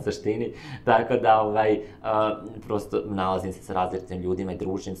nekoga u suštini, tako da prosto nalazim se sa različitim ljudima i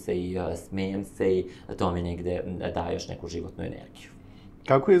družim se i smijem se i to mi negde daje još neku životnu energiju.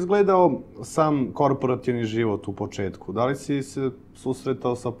 Kako je izgledao sam korporativni život u početku? Da li si se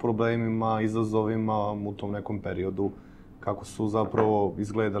susretao sa problemima, izazovima u tom nekom periodu? Kako su zapravo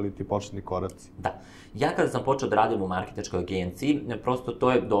izgledali ti početni koraci? Da. Ja kada sam počeo da radim u marketinškoj agenciji, prosto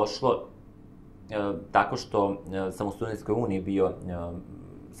to je došlo tako što sam u Studentskoj uniji bio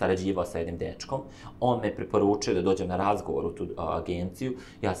sarađivao sa jednim dečkom. On me preporučio da dođem na razgovor u tu agenciju.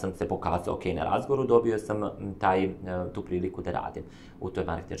 Ja sam se pokazao ok na razgovoru, dobio sam tu priliku da radim u toj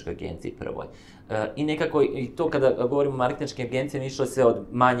marketinškoj agenciji prvoj. I nekako, i to kada govorimo o marketinškim agencijama, išlo se od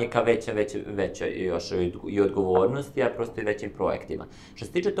manje ka veće još i odgovornosti, a prosto i većim projektima. Što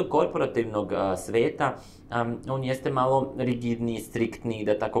se tiče tog korporativnog sveta, on jeste malo rigidniji, striktniji,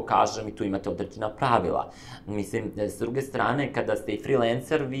 da tako kažem, i tu imate određena pravila. Mislim, s druge strane, kada ste i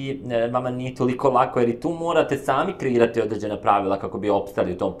freelancer, vama nije toliko lako, jer i tu morate sami kreirati određena pravila kako bi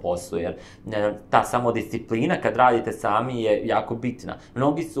opstali u tom poslu, jer ta samodisciplina kad radite sami je jako bitna.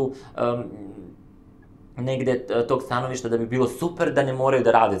 Mnogi su negde tog stanovišta da bi bilo super da ne moraju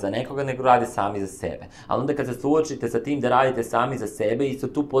da rade za nekoga, nego rade sami za sebe. Ali onda kad se suočite sa tim da radite sami za sebe, isto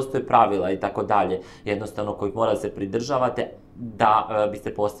tu postoje pravila i tako dalje, jednostavno kojih mora da se pridržavate da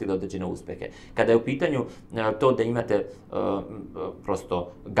biste postigli određene uspehe. Kada je u pitanju to da imate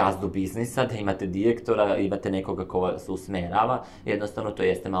prosto gazdu biznisa, da imate direktora, imate nekoga ko vas usmerava, jednostavno to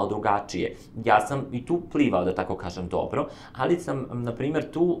jeste malo drugačije. Ja sam i tu plivao, da tako kažem, dobro, ali sam, na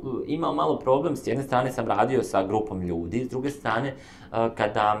primjer, tu imao malo problem. S jedne strane sam radio sa grupom ljudi, s druge strane,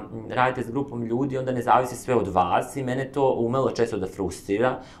 kada radite s grupom ljudi, onda ne zavisi sve od vas i mene to umelo često da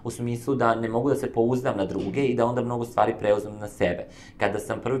frustrira, u smislu da ne mogu da se pouzdam na druge i da onda mnogo stvari preuzmem na sebe. Kada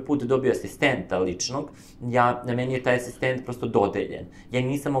sam prvi put dobio asistenta ličnog, meni je taj asistent prosto dodeljen. Ja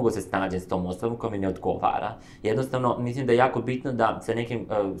nisam mogao se snađen s tom osobom koja mi ne odgovara. Jednostavno, mislim da je jako bitno da sa nekim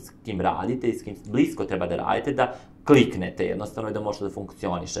s kim radite i s kim blisko treba da radite, da kliknete jednostavno i da možete da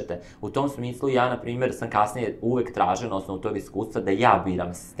funkcionišete. U tom smislu ja, na primjer, sam kasnije uvek tražio na osnovu tog iskustva da ja biram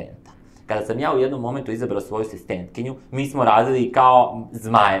asistenta. Kada sam ja u jednom momentu izabrao svoju asistentkinju, mi smo radili kao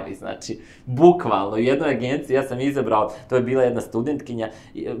zmajevi, znači, bukvalno, u jednoj agenciji ja sam izabrao, to je bila jedna studentkinja,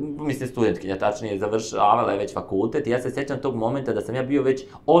 tačnije, završavala je već fakultet i ja se sjećam tog momenta da sam ja bio već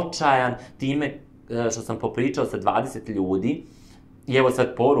očajan time što sam popričao sa 20 ljudi i evo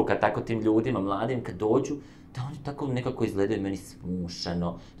sad poruka tako tim ljudima, mladim, kad dođu, da oni tako nekako izgledaju meni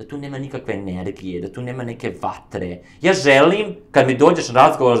smušano, da tu nema nikakve energije, da tu nema neke vatre. Ja želim, kad mi dođeš na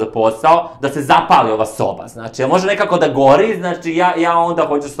razgovor za posao, da se zapali ova soba, znači, može nekako da gori, znači, ja onda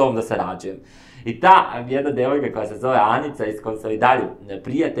hoću s tobom da sarađujem. I ta jedna devojka koja se zove Anica, iz kojom sam i dalje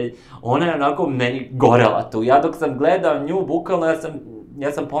prijatelj, ona je onako meni gorela tu. Ja dok sam gledao nju, bukvalno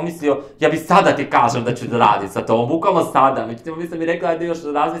ja sam pomislio, ja bi sada ti kažem da ću da radim sa tobom, bukvalno sada. Međutim, mi sam mi rekla, ajde još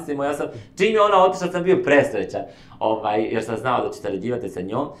da razmislimo, čim je ona otišla, sam bio presrećan, jer sam znao da ću sarađivati sa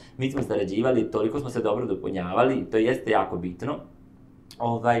njom. Mi smo sarađivali, toliko smo se dobro dopunjavali, to jeste jako bitno.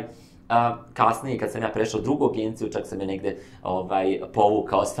 Kasnije, kad sam ja prešao u drugu agenciju, čak sam je negde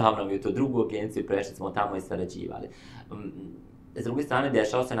povukao sa mnom i u tu drugu agenciju, prešli smo tamo i sarađivali. S druge strane,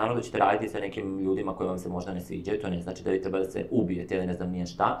 dešava se naravno da ćete raditi sa nekim ljudima koji vam se možda ne sviđaju, to ne znači da vi treba da se ubijete ili ne znam nije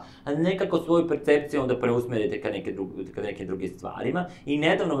šta, ali nekako svoju percepciju onda preusmerite ka nekim drugim stvarima. I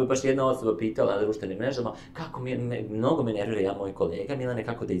nedavno me baš jedna osoba pitala na društvenim mrežama kako mnogo me nervira moj kolega Milane,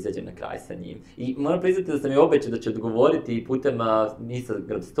 kako da izađem na kraj sa njim. I moram priznati da sam je obećao da će odgovoriti putem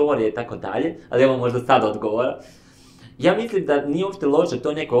Instagram storije i tako dalje, ali evo možda sad odgovora. Ja mislim da nije uopšte loše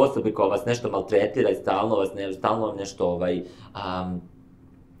to nekoj osobi koja vas nešto maltretira i stalno vam nešto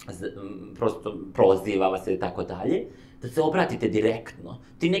prosto proziva vas ili tako dalje, da se obratite direktno.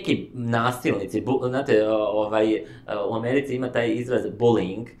 Ti neki nasilnici, znate, u Americi ima taj izraz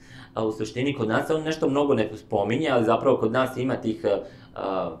bullying, u suštini kod nas on nešto mnogo ne spominje, ali zapravo kod nas ima tih,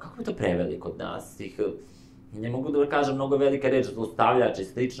 kako bi to preveli kod nas, ne mogu da kažem mnogo velika reč, zlostavljač i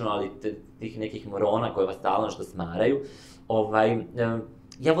slično, ali tih nekih morona koje vas stalno što smaraju,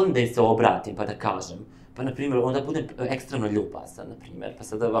 ja volim da im se obratim pa da kažem, pa na primjer, onda budem ekstremno ljubasan, na primjer, pa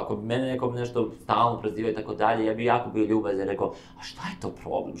sad ako mene neko nešto stalno proziva i tako dalje, ja bi jako bio ljubazan i rekao, a šta je to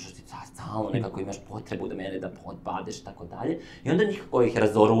problem, što ti stalno nekako imaš potrebu da mene da podbadeš i tako dalje, i onda nikako ih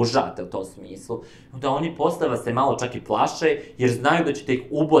razoružate u tom smislu, da oni posle vas se malo čak i plaše, jer znaju da ćete ih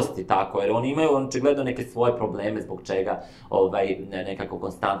ubosti tako, jer oni imaju očigledno neke svoje probleme zbog čega nekako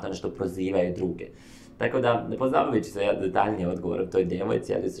konstantno nešto prozivaju druge. Tako da, ne pozabavit ću se detaljnije odgovorom toj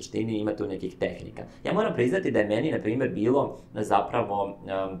devojci, ali u suštini ima tu nekih tehnika. Ja moram priznati da je meni, na primjer, bilo zapravo,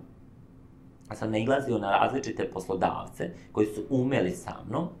 sam nailazio na različite poslodavce koji su umeli sa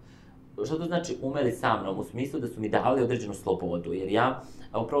mnom. Što to znači umeli sa mnom? U smislu da su mi davali određenu slobodu, jer ja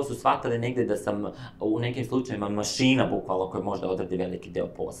upravo su shvatali negde da sam u nekim slučajima mašina, bukvalno, koja možda odradi veliki deo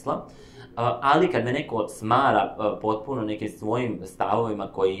posla. Ali kad me neko smara potpuno nekim svojim stavovima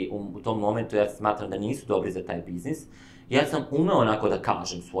koji u tom momentu ja smatram da nisu dobri za taj biznis, ja sam umeo onako da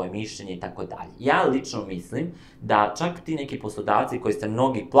kažem svoje mišljenje i tako dalje. Ja lično mislim da čak ti neki poslodavci koji se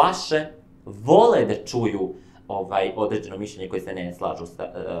mnogi plaše, vole da čuju određeno mišljenje koje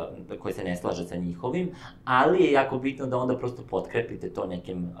se ne slaže sa njihovim, ali je jako bitno da onda prosto potkrepite to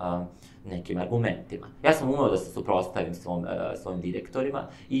nekim argumentima. Ja sam umeo da se suprotstavim svojim direktorima,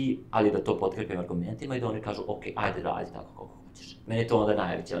 ali da to potkrepim argumentima i da oni kažu, ok, ajde radi tako kako hoćeš. Meni je to onda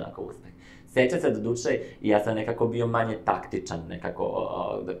najveći onako uspeh. Sjećam se do duše, ja sam nekako bio manje taktičan nekako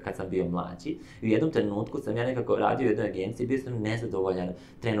kad sam bio mlađi. I u jednom trenutku sam ja nekako radio u jednoj agenciji i bio sam nezadovoljan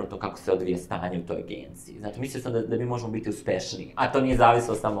trenutno kako se odvija stanje u toj agenciji. Znači, mislio sam da mi možemo biti uspešniji, a to nije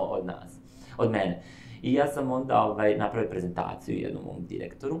zavisilo samo od nas, od mene. I ja sam onda napravio prezentaciju jednom mom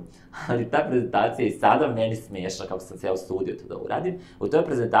direktoru, ali ta prezentacija i sada meni smiješna kako sam se ja usudio to da uradim. U toj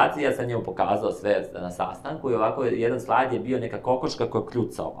prezentaciji ja sam njemu pokazao sve na sastanku i ovako jedan slajd je bio neka kokoška koja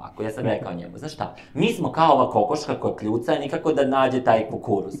kljuca ovako. Ja sam rekao njemu, znaš šta, mi smo kao ova kokoška koja kljuca i nikako da nađe taj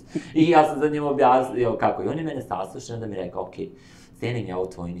kukuruz. I ja sam za njemu objasnio kako. I on je mene saslušao i onda mi rekao, ok, cenim ja ovu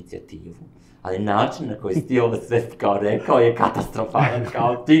tvoju inicijativu, ali način na koji si ti ovo sve kao rekao je katastrofalan,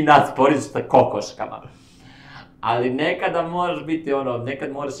 kao ti nas poriš sa kokoškama. Ali nekada moraš biti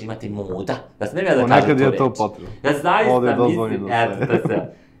nekad moraš imati muda. Ja smijem ja da kažem tu reč. Nekad je to potrebno. Ja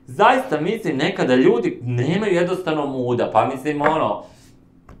zaista mislim nekada ljudi nemaju jednostavno muda, pa mislim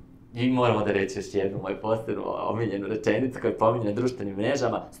i moramo da reći još jednu moju posebnu omiljenu rečenicu koju pominje na društvenim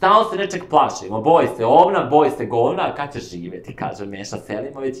mrežama. Stalno se nečeg plašimo, boj se ovna, boj se govna, a kad ćeš živjeti, kaže Meša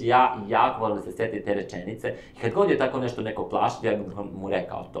Selimović. I ja jako volim da se setim te rečenice. I kad god je tako nešto neko plaši, ja bih mu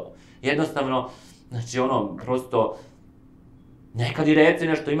rekao to. Jednostavno, znači prosto, nekad i reci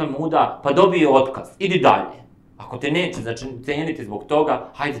nešto, ima muda, pa dobije otkaz, idi dalje. Ako te neće, znači, ceniti zbog toga,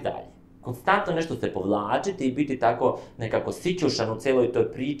 hajde dalje. Konstantno nešto se povlačiti i biti tako nekako sićušan u celoj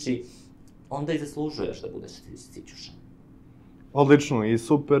toj priči, onda i zaslužuješ da budeš sićušan. Odlično i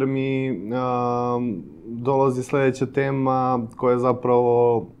super mi dolazi sledeća tema koja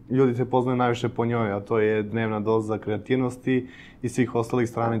zapravo ljudi te poznaju najviše po njoj, a to je dnevna doza kreativnosti i svih ostalih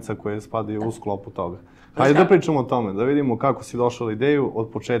stranica koje spadaju u sklopu toga. Hajde da pričamo o tome, da vidimo kako si došao na ideju, od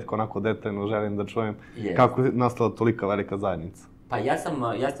početka onako detaljno želim da čujem kako je nastala tolika velika zajednica. Pa ja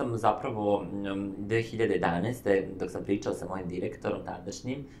sam zapravo 2011. dok sam pričao sa mojim direktorom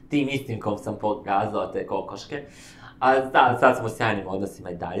tadašnjim, tim istim kom sam pokazao te kokoške, a sad smo u sjajnim odnosima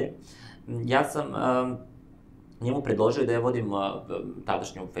i dalje, ja sam njemu predložio da ja vodim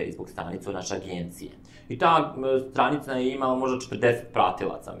tadašnju Facebook stranicu naše agencije. I ta stranica je imala možda 40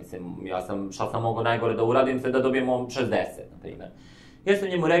 pratilaca, mislim, šta sam mogao najgore da uradim se da dobijemo 60, na primjer. Ja sam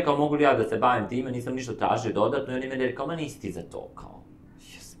njemu rekao, mogu li ja da se bavim time, nisam ništa tražio dodatno i on je meni rekao, ma nisi ti za to, kao.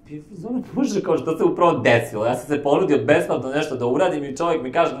 Bože, kao što se upravo desilo, ja sam se ponudio besplatno nešto da uradim i čovjek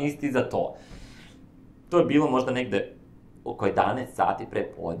mi kaže, nisi ti za to. To je bilo možda negde oko 11 sati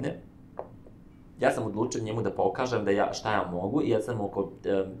pre podne. Ja sam odlučio njemu da pokažem šta ja mogu i ja sam oko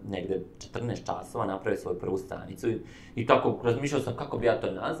negde 14 časova napravio svoju prvu stranicu i tako razmišljao sam kako bi ja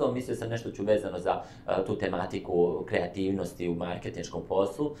to nazvao, mislio sam nešto ću vezano za tu tematiku kreativnosti u marketinškom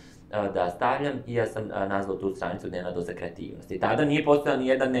poslu da stavljam i ja sam nazvao tu stranicu dnevna doza kreativnosti. Tada nije postojala ni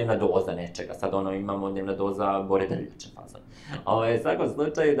jedna dnevna doza nečega, sad imamo dnevna doza Bore Drljače fazon. U svakom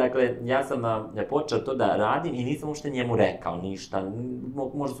slučaju, dakle, ja sam počeo to da radim i nisam uopšte njemu rekao ništa,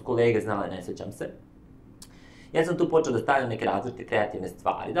 možda su kolege znale, ne sjećam se. Ja sam tu počeo da stavljam neke različite kreativne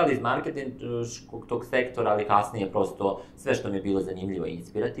stvari, da li iz marketinškog tog sektora, ali kasnije prosto sve što mi je bilo zanimljivo i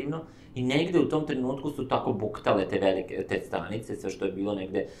inspirativno. I negde u tom trenutku su tako buktale te stranice, sve što je bilo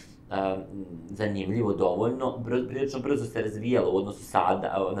negde zanimljivo dovoljno, prilično brzo se razvijalo u odnosu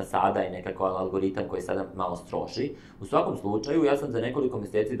na sada i nekako algoritam koji je sada malo stroži. U svakom slučaju, ja sam za nekoliko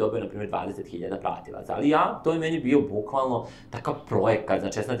mjeseci dobio, na primjer, 20.000 pratilaca, ali to je meni bio bukvalno takav projekat,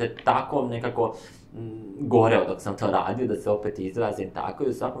 znači ja sam te tako nekako goreo dok sam to radio, da se opet izrazim tako i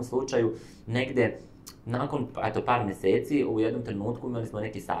u svakom slučaju negde nakon par mjeseci u jednom trenutku imali smo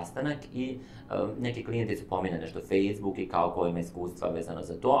neki sastanak i neki klijenti su pominjali nešto Facebook i kao ko ima iskustva vezano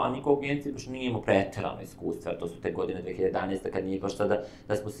za to, a niko u agenciji baš nije imao pretjerano iskustva, to su te godine 2011. kad nije baš sada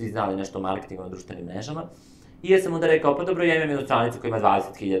da smo svi znali nešto o marketingu na društvenim mrežama. I ja sam onda rekao, pa dobro, ja imam jednu stranicu koja ima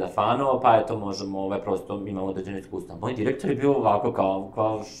 20.000 fanova, pa eto možemo, prosto imamo određeno iskustvo. Moj direktor je bio ovako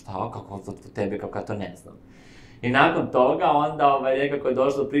kao šta, kako za tebe, kako ja to ne znam. I nakon toga onda nekako je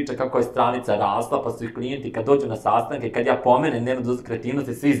došla priča kako je stranica rasla, pa su i klijenti kad dođu na sastanke, kad ja pomenem dnevnu dozu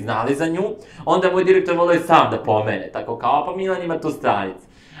kreativnosti, svi znali za nju, onda je moj direktor volio i sam da pomene, tako kao, pa Milan ima tu stranicu.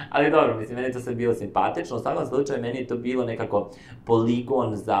 Ali dobro, mislim, meni to sve bilo simpatično, u svakom slučaju meni je to bilo nekako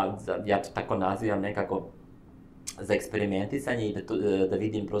poligon ja to tako nazivam nekako, za eksperimentisanje i da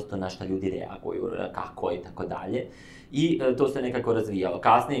vidim prosto na šta ljudi reaguju, kako i tako dalje. I to se nekako razvijalo.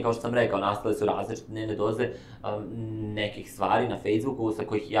 Kasnije, kao što sam rekao, nastale su različite dnevne doze nekih stvari na Facebooku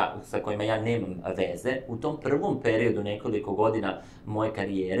sa kojima ja nemam veze. U tom prvom periodu nekoliko godina moje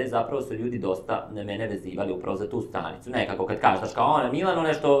karijere zapravo su ljudi dosta mene vezivali upravo za tu stranicu. Nekako kad kažeš kao Milano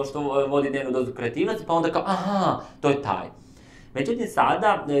nešto što vodi dnevnu dozu kreativnosti, pa onda kao aha, to je taj. Međutim,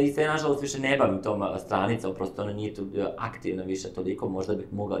 sada, i se nažalost više ne bavim tom stranicom, prosto ona nije tu aktivna više toliko, možda bih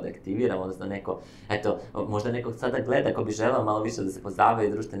mogla da aktiviram, odnosno neko, eto, možda nekog sada gleda ako bi želeo malo više da se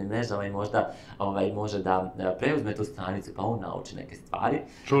pozabavi društvenim mrežama i možda može da preuzme tu stranicu pa on nauči neke stvari.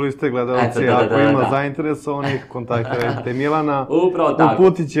 Čuli ste, gledalci, ako ima zainteresovanih, kontaktirajte Milana,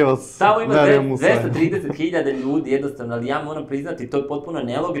 uputit će vas, verujem u sve. Tamo ima 230.000 ljudi jednostavno, ali ja moram priznati, to je potpuno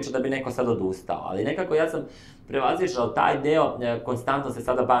nelogično da bi neko sad odustao, ali nekako ja sam prevazišao taj deo, konstantno se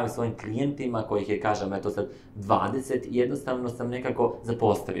sada bavim svojim klijentima, kojih je, kažem, eto sad 20, i jednostavno sam nekako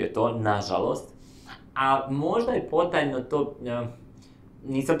zapostavio to, nažalost. A možda je potajno to,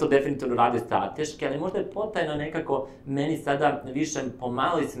 nisam to definitivno radio strateški, ali možda je potajno nekako meni sada više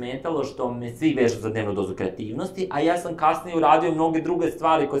pomalo i smetalo što me svi vežu za dnevnu dozu kreativnosti, a ja sam kasnije uradio mnoge druge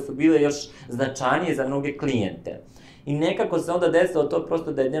stvari koje su bile još značajnije za mnoge klijente. I nekako se onda desilo to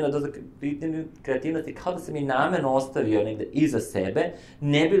prosto da je dnevna doza kreativnosti kao da sam i namerno ostavio negde iza sebe,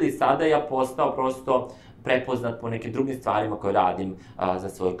 ne bi li sada ja postao prosto prepoznat po nekim drugim stvarima koje radim za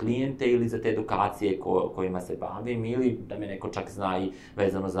svoje klijente ili za te edukacije kojima se bavim, ili da me neko čak zna i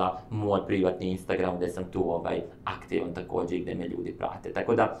vezano za moj privatni Instagram gde sam tu aktivan takođe i gde me ljudi prate.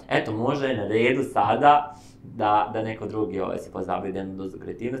 Tako da, eto, može je na redu sada da neko drugi se pozabavi dnevnom dozom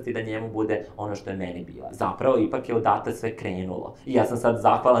kreativnosti i da njemu bude ono što je meni bila. Zapravo, ipak je odatle sve krenulo. I ja sam sad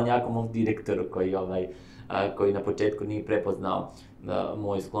zahvalan jakom mom direktoru koji na početku nije prepoznao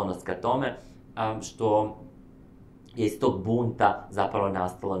moju sklonost ka tome, što je iz tog bunta zapravo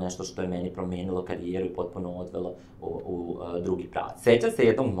nastalo nešto što je meni promenilo karijeru i potpuno odvelo u drugi pravac. Sećam se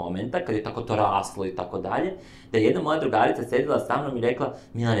jednog momenta kad je tako to raslo i tako dalje, da je jedna moja drugarica sedela sa mnom i rekla: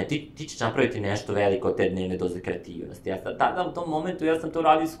 Milane, ti ćeš napraviti nešto veliko od te dnevne doze kreativnosti. Tada u tom momentu ja sam to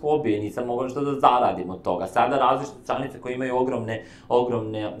radio iz hobije, nisam mogao nešto da zaradim od toga. Sada različite stranice koje imaju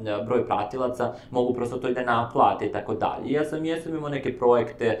ogromne broj pratilaca mogu prosto to i da naplate i tako dalje. I ja sam imao neke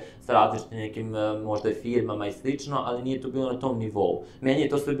projekte sa različitim nekim možda firmama i slično, ali nije to bilo na tom nivou. Meni je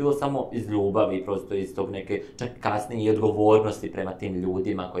to sve bilo samo iz ljubavi, prosto iz tog neke, čak kasnije i odgovornosti prema tim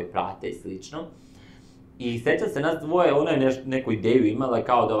ljudima koji prate i slično. I sećam se nas dvoje, ona je neku ideju imala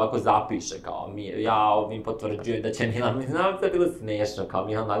kao da ovako zapiše, kao ja ovim potvrđujem da će Milan, znam da je bilo smešno, kao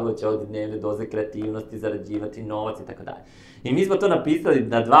Milan Maglo će ovdje dnevne doze kreativnosti, zarađivati novac i tako dalje. I mi smo to napisali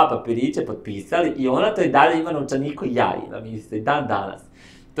na 2 papirića, potpisali, i ona to i dalje ima novčaniku, ja imam isto i dan danas.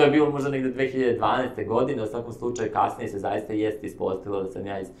 To je bilo možda negde 2012. godine, u svakom slučaju kasnije se zaista jeste ispostavilo da sam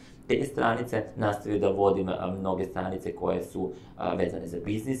ja iz te stranice nastavio da vodim mnoge stranice koje su vezane za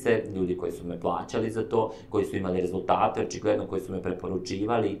biznise, ljudi koji su me plaćali za to, koji su imali rezultate, očigledno koji su me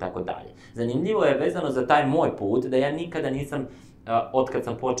preporučivali i tako dalje. Zanimljivo je vezano za taj moj put da ja nikada nisam, otkad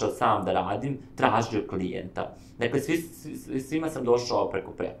sam počeo sam da radim, tražio klijenta. Dakle, svima sam došao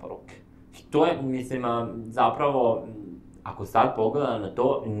preko preporuke. To je, mislim, zapravo, ako sad pogledam na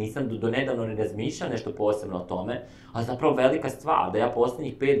to, nisam do nedavno ne razmišljao nešto posebno o tome, ali zapravo velika stvar, da ja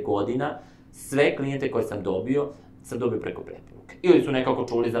poslednjih 5 godina sve klijente koje sam dobio preko preporuke. Ili su nekako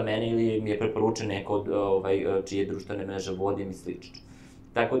čuli za mene, ili mi je preporučen neko od čije društvene mreže vodim i slično.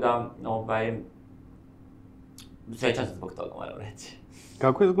 Tako da, srećan sam zbog toga, moram reći.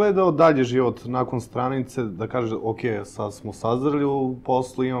 Kako je izgledao dalje život nakon stranice, da kaže, ok, sad smo sazreli u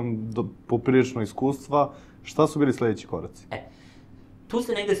poslu, imam poprilično iskustva, šta su bili sledeći koraci? Tu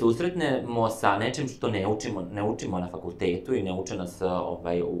se negde susretnemo sa nečim što ne učimo na fakultetu i ne uče nas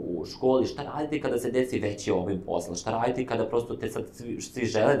u školi. Šta raditi kada se desi veći obim posla? Šta raditi kada prosto te sad svi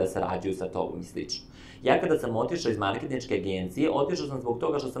žele da sarađuju sa tobom i slično? Ja kada sam otišao iz marketinške agencije, otišao sam zbog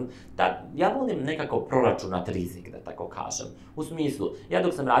toga što sam, ja volim nekako proračunat rizik, da tako kažem. U smislu, ja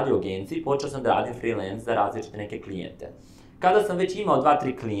dok sam radio u agenciji, počeo sam da radim freelance za različite neke klijente. Kada sam već imao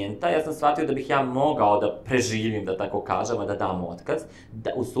 2-3 klijenta, ja sam shvatio da bih ja mogao da preživim, da tako kažem, a da dam otkaz.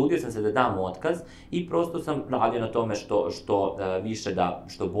 Usudio sam se da dam otkaz i prosto sam radio na tome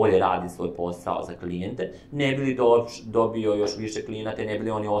što bolje radim svoj posao za klijente, ne bi li dobio još više klijenata, ne bi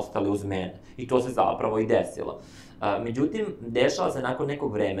li oni ostali uz mene. I to se zapravo i desilo. Međutim, dešava se nakon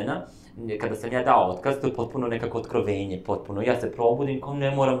nekog vremena, kada sam ja dao otkaz, to je potpuno nekako otkrovenje, potpuno. Ja se probudim, kao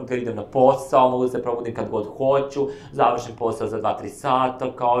ne moram da idem na posao, mogu da se probudim kad god hoću, završim posao za 2-3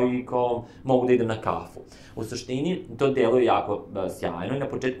 sata, kao mogu da idem na kafu. U suštini, to deluje jako sjajno i na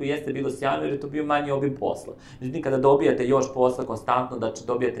početku jeste bilo sjajno jer je to bio manji obim posla. Međutim, kada dobijate još posla konstantno, da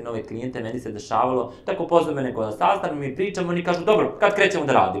dobijate nove klijente, meni se dešavalo, tako pozove me neko na sastanak, mi pričamo, oni kažu, dobro, kad krećemo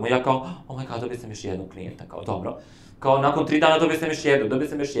da radimo? Ja kao, oh my god, dobio sam još jednog klijenta, kao, dobro. Kao nakon 3 dana dobio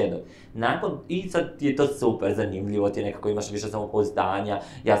sam još jednog. I sad je to super zanimljivo, ti nekako imaš više samopouzdanja.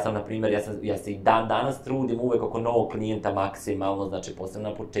 Ja sam, na primjer, ja se i dan danas trudim uvek oko novog klijenta maksimalno, znači posebno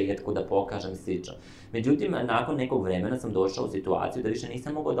na početku da pokažem slično. Međutim, nakon nekog vremena sam došao u situaciju da više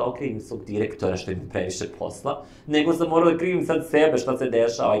nisam mogao da okrivim svog direktora što ima previše posla, nego sam morao da krivim sad sebe šta se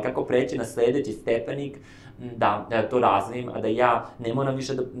dešava i kako preći na sledeći stepenik, da to razvijem, a da ja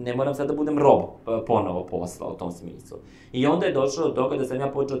ne moram sad da budem rob ponovo posla u tom smislu. I onda je došlo do toga da sam ja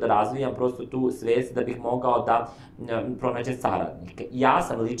počeo da razvijam prosto tu svest da bih mogao da pronađem saradnike. Ja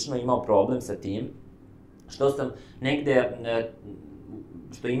sam lično imao problem sa tim što sam negde,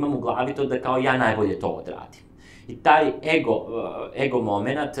 što imam u glavi to da kao ja najbolje to odradim. I taj ego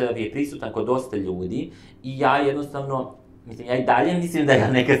moment je prisutan kod dosta ljudi i ja jednostavno, mislim, ja i dalje mislim da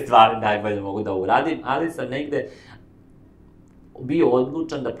ja neke stvari najbolje mogu da uradim, ali sam negde bio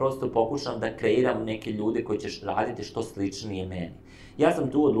odlučan da prosto pokušam da kreiram neke ljude koji će raditi što sličnije meni. Ja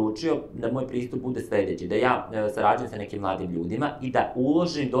sam tu odlučio da moj pristup bude sledeći, da ja sarađujem sa nekim mladim ljudima i da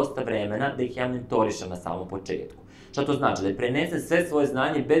uložim dosta vremena da ih ja mentorišem na samom početku. Šta to znači? Da prenesem sve svoje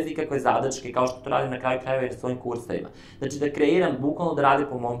znanje bez ikakve zadačke, kao što to radim na kraju krajeva i na svojim kursevima. Znači da kreiram, bukvalno da radim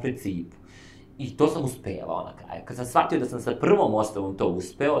po mom principu. I to sam uspevao na kraju. Kad sam shvatio da sam sa prvom osnovom to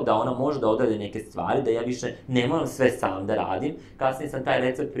uspeo, da ona može da odradi neke stvari, da ja više ne moram sve sam da radim, kasnije sam taj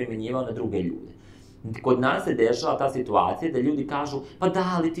recept primenjivao na druge ljude. Kod nas se dešava ta situacija da ljudi kažu, pa da,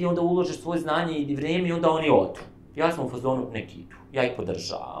 ali ti onda uložiš svoje znanje i vreme i onda oni odu. Ja sam u fazonu, nek idu, ja ih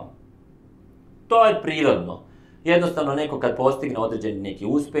podržavam. To je prirodno. Jednostavno, neko kad postigne određeni neki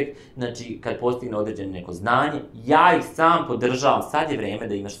uspeh, znači kad postigne određeno neko znanje, ja ih sam podržavam, sad je vreme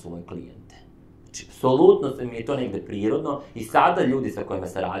da imaš svoje klijente. Znači, apsolutno mi je to negde prirodno i sada ljudi sa kojima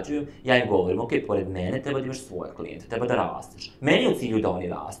sarađujem, ja im govorim, ok, pored mene treba da imaš svoje klijente, treba da rasteš. Meni je u cilju da oni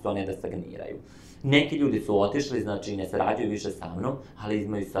rastu, a ne da stagniraju. Neki ljudi su otišli, znači ne sarađuju više sa mnom, ali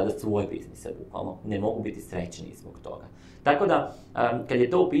imaju sada svoje biznise, bukvalno. Ne mogu biti srećni zbog toga. Tako da, kad je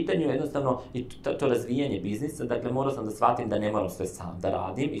to u pitanju, jednostavno, i to razvijanje biznisa, dakle, morao sam da shvatim da ne moram sve sam da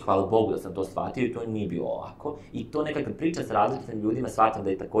radim i hvala Bogu da sam to shvatio i to nije bilo ovako. I to nekakve priča sa različitim ljudima, shvatim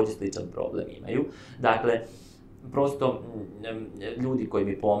da i takođe sličan problem imaju. Dakle, prosto, ljudi koji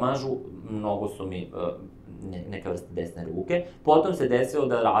mi pomažu, mnogo su mi neka vrsta desne ruke. Potom se desilo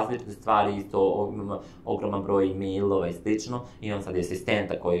da različite stvari, isto imam ogroman broj e-mailova i slično, imam sad i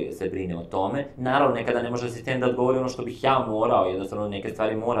asistenta koji se brine o tome. Naravno, nekada ne može asistent da odgovori ono što bih ja morao, jednostavno neke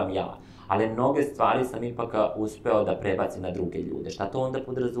stvari moram ja. Ali mnoge stvari sam ipak uspeo da prebacim na druge ljude. Šta to onda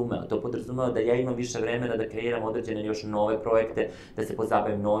podrazumeva? To podrazumeva da ja imam više vremena da kreiram određene još nove projekte, da se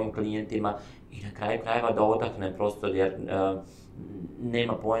pozabavim novim klijentima i na kraju krajeva da odahnem prosto, jer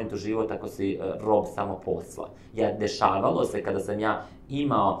nema poentu života ako si rob samo posla. Jer dešavalo se kada sam ja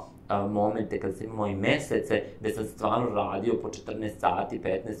imao momente, kada sam imao i mesece, gde sam stvarno radio po 14 sati,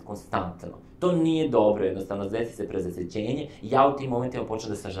 15 konstantno. To nije dobro, jednostavno, desi se prezasićenje i ja u tim momentima počnem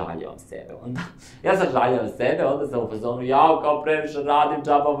da sažaljavam sebe. Ja sažaljavam sebe, onda sam u fazonu, jao, kao previše radim,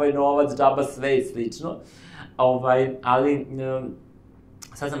 džaba ovaj novac, džaba sve i slično. Ali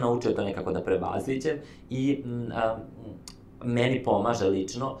sad sam naučio to nekako da prevaziđem i meni pomaže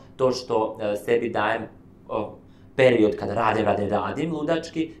lično to što sebi dajem period kada radim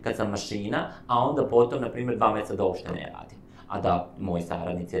ludački, kad sam mašina, a onda potom, na primjer, 2 meseca da uopšte ne radim. A da moji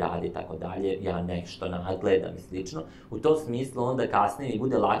saradnici radi i tako dalje, ja nešto nadgledam i slično. U tom smislu onda kasnije mi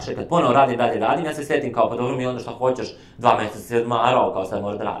bude lakše, kad ponovo radim, ja se setim kao, pa dobro mi onda što hoćeš, 2 meseca se odmarao, kao sad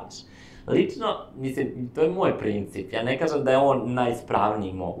možeš da radiš. Lično, mislim, to je moj princip, ja ne kažem da je on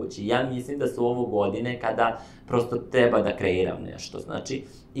najispravniji mogući, ja mislim da su ovo godine kada prosto treba da kreiram nešto, znači,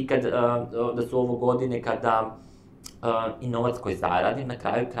 i da su ovo godine kada i novac koji zaradim, na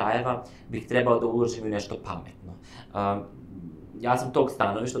kraju krajeva bih trebao da uložim u nešto pametno. Ja sam tog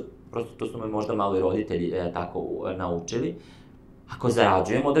stanovišta, prosto to su me možda malo i roditelji tako naučili, ako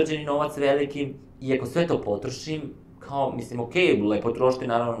zarađujem određeni novac veliki i ako sve to potrošim, kao, mislim, okej, lepo trošiti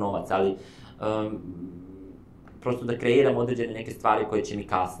naravno novac, ali prosto da kreiram određene neke stvari koje će mi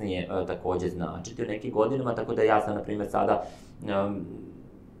kasnije takođe značiti u nekim godinama, tako da ja sam, na primjer, sada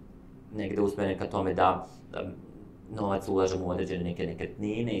negde usmeren ka tome da novac ulažem u određene neke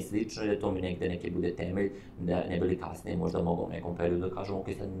nekretnine i slično, i da to mi negde neki bude temelj, da ne bi li kasnije možda mogao u nekom periodu da kažem, ok,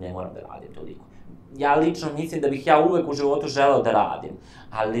 sad ne moram da radim toliko. Ja lično mislim da bih ja uvek u životu želeo da radim,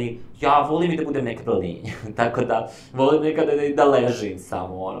 ali ja volim i da budem nekada linj, tako da volim nekada da ležim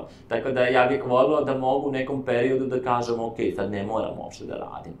samo, tako da ja bih volio da mogu u nekom periodu da kažem, ok, sad ne moram uopšte da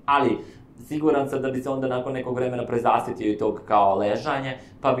radim, ali siguran sam da bi se onda nakon nekog vremena prezasitio i tog kao ležanje,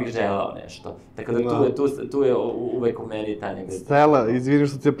 pa bih želeo nešto. Tako da tu je uvek u meni taj negdje. Stella, izvini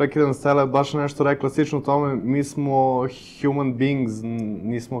što ti je prekidam, Stella je baš nešto rekla slično tome, mi smo human beings,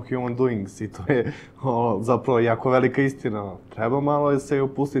 nismo human doings i to je zapravo jako velika istina. Treba malo se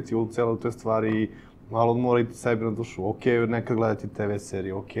opustiti u celo te stvari i malo odmoriti sebi na dušu. Ok, nekad gledati TV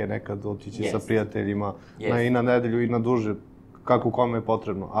serije, ok, nekad otići sa prijateljima i na nedelju i na duže, kako kome je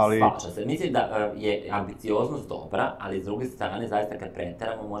potrebno, ali... Slažem se. Mislim da je ambicioznost dobra, ali s druge strane, zaista kad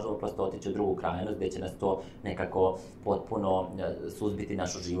preteramo, možemo prosto otići u drugu krajnost gde će nas to nekako potpuno suzbiti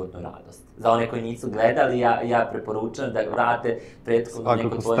našu životnu radost. Za one koji nisu gledali, ja preporučujem da vrate prethodnu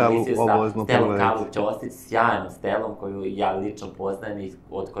neku tvoju emisiju sa Stelom Karlić-Ostić, sjajnom Stelom koju ja lično poznajem i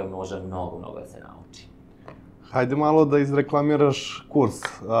od koje može mnogo da se nauči. Hajde malo da izreklamiraš kurs.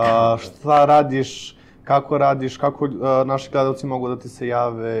 Šta radiš? Kako radiš, kako naši gledalci mogu da ti se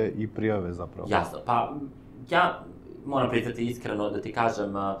jave i prijave zapravo? Jasno, pa ja moram priznati iskreno da ti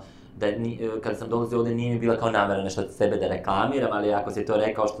kažem da kada sam dolazio ovde nije mi bila kao namera nešto od sebe da reklamiram, ali ako si to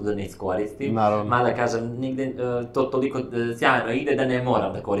rekao što da ne iskoristim. Naravno. Mada kažem, nigde to toliko sjajno ide da ne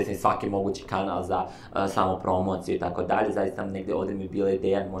moram da koristim svaki mogući kanal za samopromociju i tako dalje. Zaista negde ovde mi je bila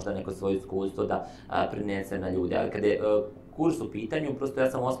ideja, možda neko svoje iskustvo da prinesem na ljude. Ali kada je kurs u pitanju, prosto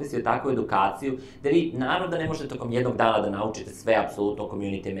ja sam osmislio takvu edukaciju da vi, naravno da ne možete tokom jednog dana da naučite sve apsolutno o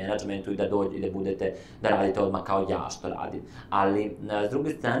community managementu i da dođete i da budete, da radite odmah kao ja što radim. Ali, s druge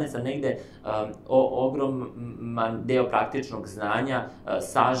strane, sam negde ogroman deo praktičnog znanja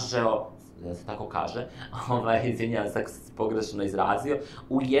sažeo, da se tako kaže, izvinjavam sam se pogrešno izrazio,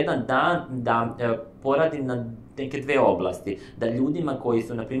 u jedan dan da poradim na neke dve oblasti. Da ljudima koji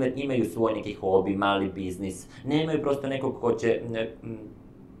su, na primjer, imaju svoj neki hobi, mali biznis, nemaju prosto nekog ko će,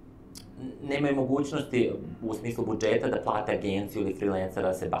 nemaju mogućnosti u smislu budžeta da plate agenciju ili freelancera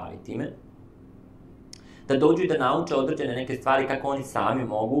da se bavi time, da dođu i da nauče određene neke stvari kako oni sami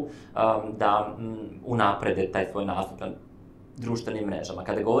mogu da unaprede taj svoj nastup na društvenim mrežama.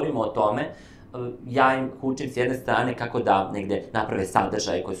 Kada govorimo o tome, ja im učim s jedne strane kako da negde naprave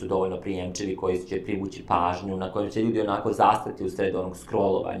sadržaje koji su dovoljno prijemčivi, koji će privući pažnju, na kojem će ljudi onako zastati u sred onog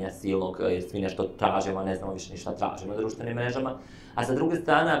scrollovanja silnog, jer svi nešto tražimo, a ne znamo više ništa tražimo na društvenim mrežama. A sa druge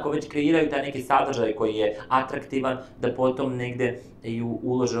strane, ako već kreiraju taj neki sadržaj koji je atraktivan, da potom negde i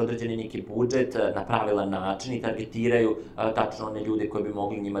ulože određeni neki budžet na pravilan način i targetiraju tačno one ljude koji bi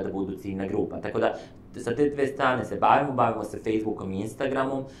mogli njima da budu ciljna grupa. Tako da, sa te dve strane se bavimo se Facebookom i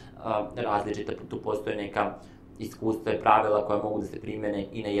Instagramom, različita, tu postoje neka iskustva i pravila koja mogu da se primene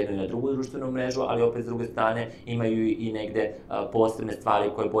i na jednu i na drugu društvenu mrežu, ali opet s druge strane imaju i negde posebne stvari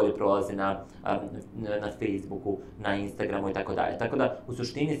koje bolje prolaze na Facebooku, na Instagramu i tako dalje. Tako da, u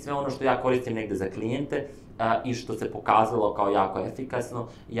suštini sve ono što ja koristim negde za klijente i što se pokazalo kao jako efikasno,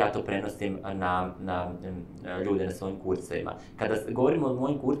 ja to prenosim na ljude na svojim kursevima. Kada govorimo o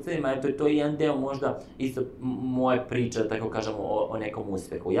mojim kursevima, to je jedan deo možda isto moje priče, da tako kažemo, o nekom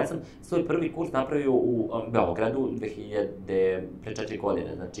uspehu. Ja sam svoj prvi kurs napravio u Beogradu pre 4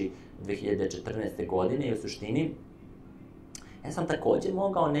 godine, znači 2014. godine i u suštini ja sam takođe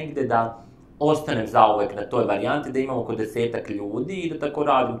mogao negde da ostanem zauvek na toj varijanti, da imam oko 10-ak ljudi i da tako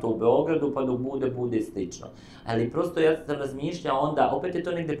radim to u Beogradu, pa dok bude i slično. Ali prosto ja sam razmišljao onda, opet je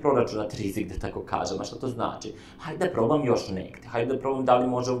to negde proračunat rizik, da tako kažem, a šta to znači? Hajde da probam još negde, hajde da probam da li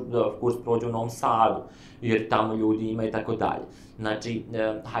može da kurs prođe u Novom Sadu, jer tamo ljudi ima i tako dalje. Znači,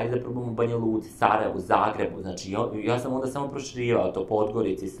 hajde da probam u Banja Luci, Sarajevu, Zagrebu, znači ja sam onda samo proširivao to,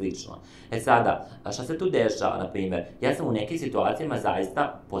 Podgorici i slično. Sada, šta se tu dešava, na primjer, ja sam u nekim situacijama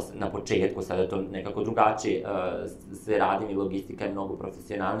zaista, na početku, sada to nekako drugačije sve radim i logistika je mnogo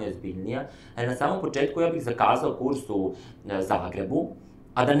profesionalnija i ozbiljnija, ali na samom početku ja bih zakazao kurs u Zagrebu,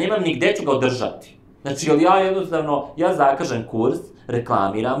 a da nemam ni gde ću ga održati. Znači, ja jednostavno, ja zakažem kurs,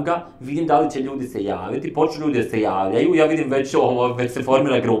 reklamiram ga, vidim da li će ljudi se javiti, počnu ljudi da se javljaju, ja vidim već se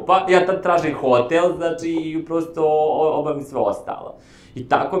formira grupa, ja tad tražim hotel, znači, i prosto obavim sve ostalo. I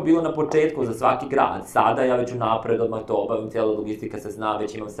tako je bilo na početku za svaki grad. Sada ja već unapred odmah to obavim, cijela logistika se zna,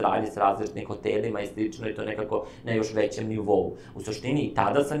 već imam saradnje s različitih hotelima i slično i to nekako na još većem nivou. U suštini i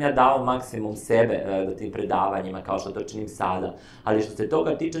tada sam ja dao maksimum sebe da tim predavanjima, kao što to činim sada. Ali što se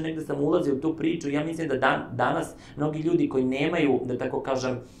toga tiče, negde sam ulazio u tu priču i ja mislim da danas mnogi ljudi koji nemaju, da tako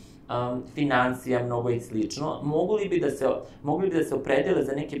kažem, financija, mnogo i slično, mogli bi da se opredele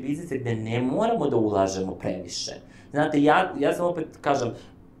za neke biznise gde ne moramo da ulažemo previše. Znate, ja sam opet, kažem,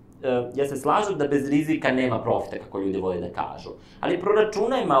 ja se slažem da bez rizika nema profita, kako ljudi vole da kažu, ali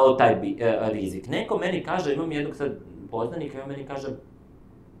proračunaj malo taj rizik. Neko meni kaže, imam jednog sad poznanika i on meni kaže,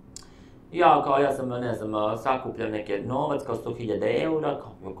 Ja sam, ne znam, sakupljam neke novac kao 100.000 eura,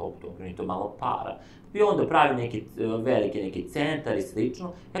 kao to, nije to malo para. I onda pravim neki veliki neki centar i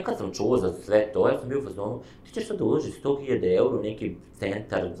slično. Ja kad sam čuo za sve to, ja sam bio u fazonu, ti ćeš sad uložiti 100.000 eura u neki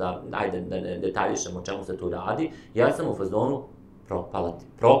centar za, ajde da ne detaljišem o čemu se tu radi, ja sam u fazonu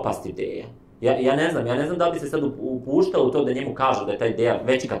propast ideja. Ja ne znam da bi se sad upuštao u to da njemu kažu da je ta ideja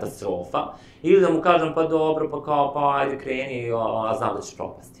već katastrofa, ili da mu kažem pa dobro, pa ajde kreni, a znam da ćeš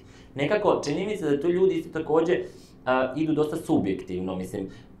propasti. Nekako, čini mi se da tu ljudi isto takođe idu dosta subjektivno, mislim,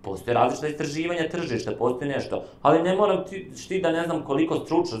 postoje različita istraživanja tržišta, postoji nešto, ali ne moram ti da ne znam koliko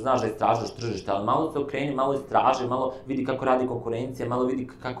stručno znaš da istražuješ tržište, ali malo se okreni, malo istraži, malo vidi kako radi konkurencija, malo vidi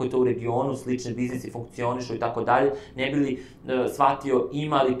kako je to u regionu, slični biznisi funkcionišu i tako dalje, ne bi li shvatio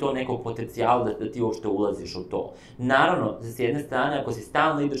ima li to nekog potencijala da ti uopšte ulaziš u to. Naravno, s jedne strane, ako si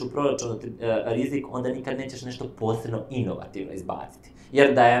stalno ideš u proračun rizik, onda nikad nećeš nešto posebno inovativno izbaciti.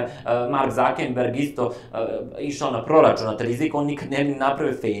 Jer da je Mark Zuckerberg isto išao na proračunat rizik, on nikad ne bi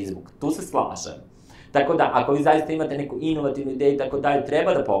napravio Facebook. Tu se slažem. Tako da, ako vi zaista imate neku inovativnu ideju i tako dalje,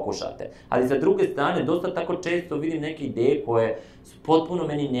 treba da pokušate. Ali sa druge strane, dosta tako često vidim neke ideje koje su potpuno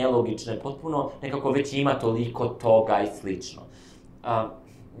meni nelogične, potpuno nekako već ima toliko toga i slično.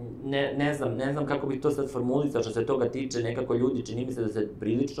 Ne znam kako bih to sad formulisao što se toga tiče, nekako ljudi čini mi se da se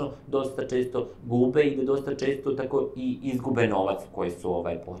prilično dosta često gube i da dosta često tako i izgube novac koji su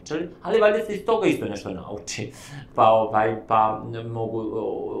počeli, ali valjda se iz toga isto nešto nauči, pa mogu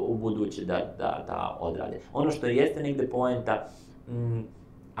u buduće da odrade. Ono što jeste negde poenta,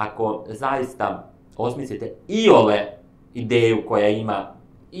 ako zaista osmislite iole ideju koja ima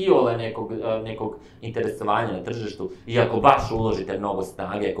iole nekog interesovanja na tržištu i ako baš uložite mnogo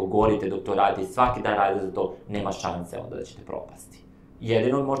snage, ako gorite dok to radite i svaki dan radite za to, nema šanse onda da ćete propasti.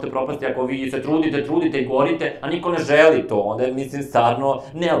 Jedino možete propasti ako vi se trudite i gorite, a niko ne želi to, onda je, mislim, stvarno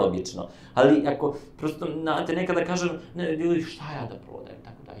nelogično. Ali ako, prosto, znate, nekada kažem, ljudi, šta ja da prodajem,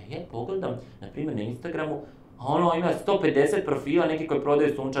 tako da, ja pogledam, na primjer, na Instagramu, a ima 150 profila, neki koji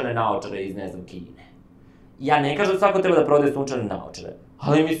prodaju sunčane naočare iz, ne znam, Kine. Ja ne kažem svako treba da prodaje sunčane naočare,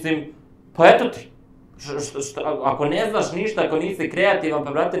 ali mislim, pa eto ti, ako ne znaš ništa, ako nisi kreativan,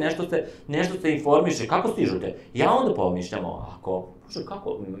 pa brate, nešto se informiše, kako stižute? Ja onda pomišljam ovako,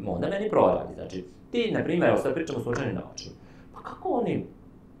 kako, onda meni proradi, znači, ti, na primjer, sad pričamo o sunčanim naočarima, pa kako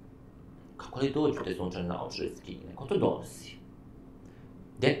li dođu te sunčane naočare iz Kine, ko to donosi?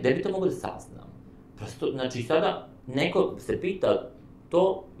 Gde bi to mogo da saznam? Prosto, znači, sada neko se pita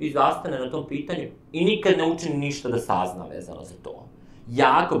to i zastane na tom pitanju i nikad ne učini ništa da sazna vezano za to.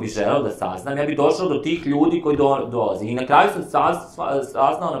 Ja ako bih želeo da saznam, ja bih došao do tih ljudi koji dolaze. I na kraju sam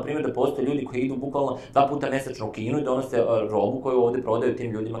saznao, na primjer, da postoje ljudi koji idu bukvalno 2 puta mesečno u Kinu i donose robu koju ovde prodaju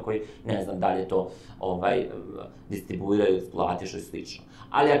tim ljudima koji, ne znam, dalje to distribuiraju, platiš i slično.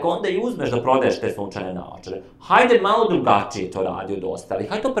 Ali ako onda i uzmeš da prodaješ te sunčane naočare, hajde malo drugačije to radi od ostalih,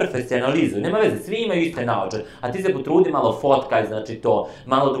 hajde to profesionalizuj, nema veze, svi imaju iste naočare, a ti se potrudi malo fotkaj, znači to,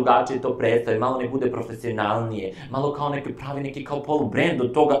 malo drugačije to predstavi, malo ne bude profesionalnije, malo kao pravi neki kao polubrend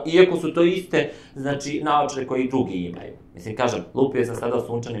od toga, iako su to iste, znači, naočare koji i drugi imaju. Mislim, kažem, lupio sam sada o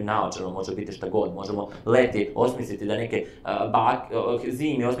sunčanim naočarima, može biti šta god, možemo leti osmisliti da neke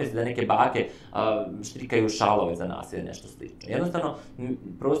zimi osmisliti da neke bake štrikaju šalove za nas ili nešto slično. Jednostavno,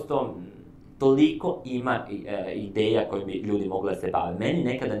 prosto, toliko ima ideja koje bi ljudi mogli da se bave. Meni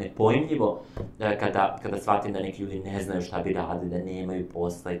nekada nepojmljivo kada shvatim da neki ljudi ne znaju šta bi radili, da nemaju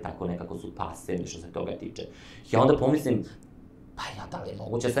posla i tako nekako su pasivni što se toga tiče. Ja onda pomislim, pa ja, da li je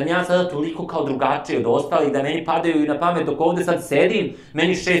moguće, sam ja sada toliko kao drugačiji od ostalih da meni padaju i na pamet dok ovde sad sedim,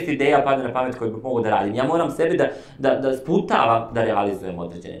 meni 6 ideja pada na pamet koje bih mogu da radim. Ja moram sebe da sputavam da realizujem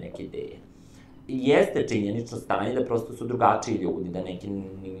određene neke ideje. Jeste činjenično stanje da prosto su drugačiji ljudi, da neki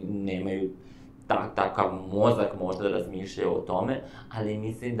nemaju takav mozak možda da razmišljaju o tome, ali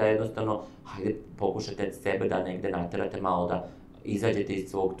mislim da jednostavno, hajde pokušajte sebe da negde naterate malo da izađete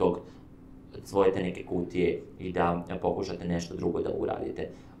iz svoje te neke kutije i da pokušate nešto drugo da uradite.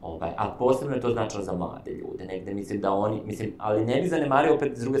 A posebno je to značajno za mlade ljude, negde mislim da oni, ali ne bih zanemario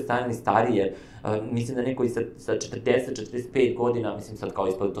opet s druge strane ni stariji, jer mislim da neko i sa 40-45 godina, mislim sad kao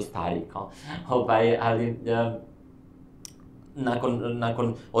ispod to stariji, ali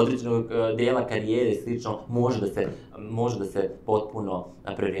nakon određenog dela karijere i slično, može da se potpuno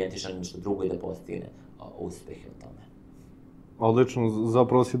preorijentiše na nešto drugo i da postigne uspeh u tome. Odlično,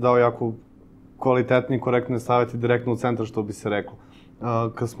 zapravo si dao jako kvalitetni i korektne savjeti direktno u centar, što bi se reklo.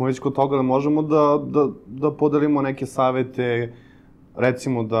 Kad smo već kod toga, možemo da podelimo neke savjete,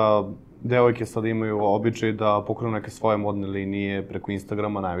 recimo da devojke sad imaju običaj da pokrenu neke svoje modne linije preko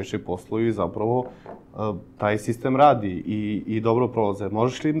Instagrama, najviše posluju i zapravo taj sistem radi i dobro prolaze.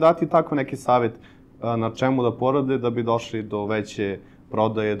 Možeš li im dati tako neki savjet na čemu da porade da bi došli do veće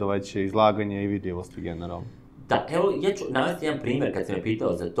prodaje, do veće izlaganja i vidljivosti generalno? Da, evo, ja ću navesti jedan primjer kad si me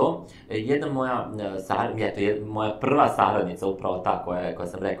pitao za to. Jedna moja prva saradnica, upravo ta koja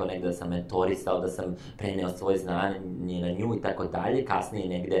sam rekao negde da sam mentorisao, da sam preneo svoje znanje na nju i tako dalje. Kasnije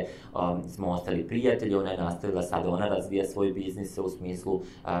negde smo ostali prijatelji, ona je nastavila sad, ona razvija svoj biznis u smislu,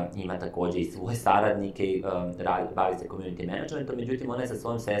 ima takođe i svoje saradnike i bavi se community managementom, međutim ona je sa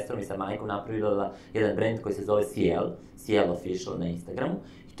svojom sestrom i sa majkom napravila jedan brand koji se zove Ciel Official na Instagramu.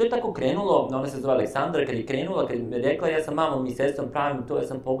 I to je tako krenulo, ona se zove Aleksandra, kad je krenula, kad je rekla ja sam mamom i sestrom pravim to, ja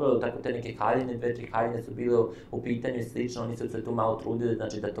sam pogledao tako te neke haljine, 2-3 haljine su bile u pitanju i slično, oni su se tu malo trudili,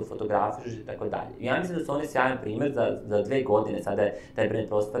 znači da to fotografiš i tako dalje. I ja mislim da su oni sjajan primjer za 2 godine, sada je taj brand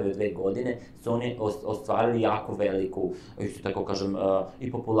proslavio 2 godine, su oni ostvarili jako veliku, isto tako kažem,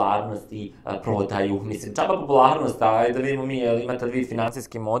 i popularnost i prodaju, mislim, čaba popularnost, a da vidimo mi, imate li vi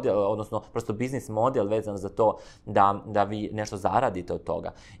financijski model, odnosno prosto biznis model vezan za to da vi nešto zaradite od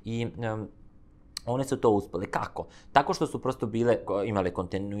toga. I one su to uspele. Kako? Tako što su prosto imale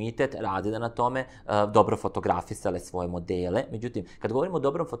kontinuitet, radile na tome, dobro fotografisale svoje modele. Međutim, kad govorimo o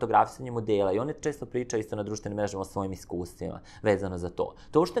dobrom fotografisanju modela, i one često pričaju isto na društvenim mrežama o svojim iskustvima vezano za to.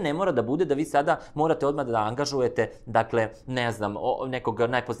 To uopšte ne mora da bude da vi sada morate odmah da angažujete, dakle, ne znam, nekog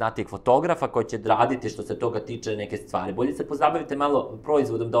najpoznatijeg fotografa koji će raditi što se toga tiče neke stvari. Bolje se pozabavite malo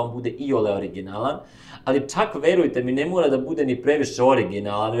proizvodom da on bude iole originalan, ali čak, verujte mi, ne mora da bude ni previše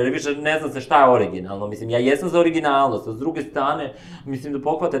originalan, jer više ne znam se šta je originalno. Mislim, ja jesam za originalnost, a s druge strane, mislim da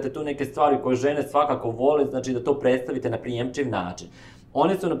pohvatate tu neke stvari koje žene svakako vole, znači da to predstavite na prijemčiv način.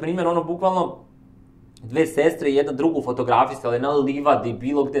 One su, na primjer, bukvalno 2 sestre i jedna drugu fotografisale na livadi,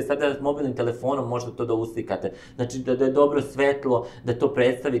 bilo gde, sada s mobilnim telefonom možete to da uslikate. Znači da je dobro svetlo, da to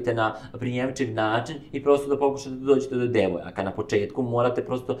predstavite na prijemčiv način i prosto da pokušate da dođete do devojaka. Na početku morate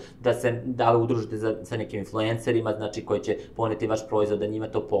prosto da li udružite sa nekim influencerima, znači koji će poneti vaš proizvod, da njima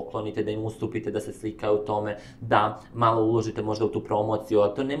to poklonite, da im ustupite, da se slikaju u tome, da malo uložite možda u tu promociju,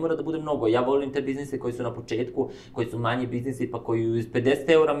 a to ne mora da bude mnogo. Ja volim te biznise koji su na početku, koji su manji biznisi, pa koji iz 50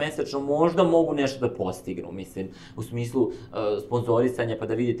 € mesečno možda mogu nešto da postignu, mislim, u smislu sponzorisanja, pa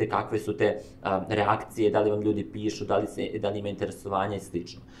da vidite kakve su te reakcije, da li vam ljudi pišu, da li ima interesovanja i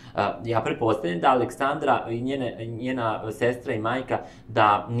slično. Ja pretpostavljam da Aleksandra i njena sestra i majka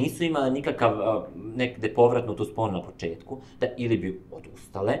da nisu imale nikakav nekde povratnu tu sponu na početku, da ili bi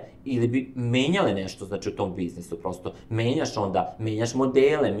odustale, ili bi menjale nešto, znači, u tom biznisu, prosto menjaš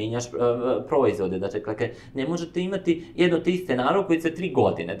modele, menjaš proizvode, dakle, ne možete imati jedno te iste narukvice 3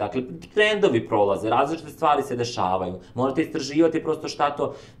 godine, dakle, trendovi prolaze, različite stvari se dešavaju, morate istraživati prosto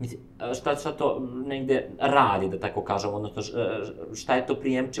šta to negde radi, da tako kažem, odnosno šta je to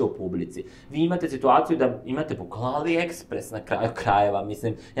prijemče u publici. Vi imate situaciju da imate bukvalno AliExpress na kraju krajeva,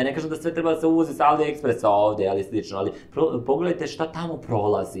 mislim, ja ne kažem da sve treba da se uvozi sa AliExpressa ovde, ali slično, ali pogledajte šta tamo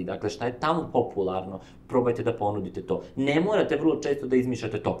prolazi, dakle, šta je tamo popularno, probajte da ponudite to. Ne morate vrlo često da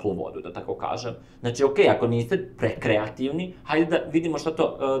izmišljate toplu vodu, da tako kažem. Znači, okej, ako niste prekreativni, hajde da vidimo šta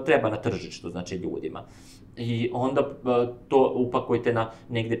to treba na tržištu, znači, ljudima. I onda to upakujte na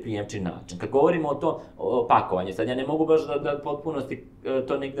negde prijemčiv način. Kad govorimo o pakovanju, sad ja ne mogu baš da potpunosti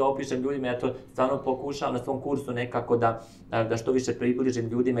to negde opišem ljudima, ja to stvarno pokušavam na svom kursu nekako da što više približim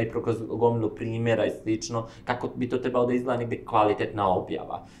ljudima i kroz gomilu primjera i slično, kako bi to trebalo da izgleda negde kvalitetna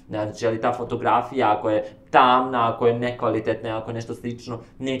objava. Znači, ali ta fotografija, ako je tamna, ako je nekvalitetna, ako je nešto slično,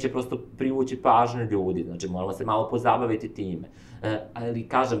 neće prosto privući pažnju ljudi, znači moramo se malo pozabaviti time. Ali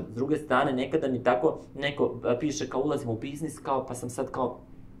kažem, s druge strane, nekada mi tako neko piše kao ulazim u biznis, kao pa sam sad kao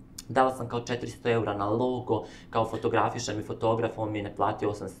dala sam kao 400 € na logo, kao fotografišem i fotograf, on mi je neplatio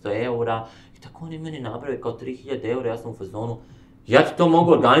 800 € i tako oni meni nabrave kao 3000 €, ja sam u fazonu, ja ti to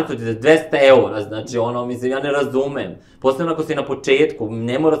mogu organizovati za 200 €, znači mislim, ja ne razumem. Posebno ako si na početku,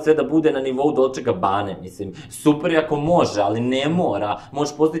 ne mora sve da bude na nivou Dolce Gabbane, mislim, super je ako može, ali ne mora.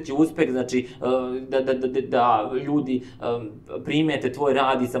 Možeš postići uspeh, znači, da ljudi primete tvoj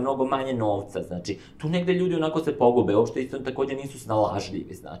rad i sa mnogo manje novca, znači, tu negde ljudi onako se pogube, uopšte isto takođe nisu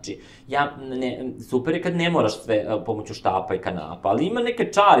snalažljivi, znači, super je kad ne moraš sve pomoću štapa i kanapa, ali ima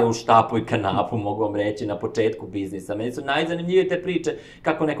neke čare u štapu i kanapu, mogu vam reći, na početku biznisa. Meni su najzanimljivije te priče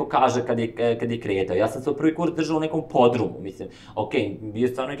kako neko kaže kad je kretao. Ja sam se u prvi kurs držao u nekom podrumu, mislim, bio je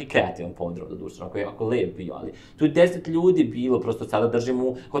stvarno neki kreativan podrum, doduše, onako jako lep bio, ali tu je 10 ljudi bilo, prosto sada držim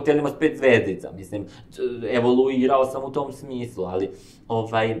u hotelima s 5 zvezdica, mislim, evoluirao sam u tom smislu, ali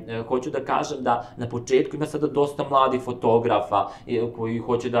hoću da kažem da na početku ima sada dosta mladih fotografa koji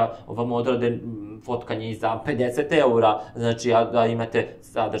hoće da vam odrade fotkanje za 50 €, znači da imate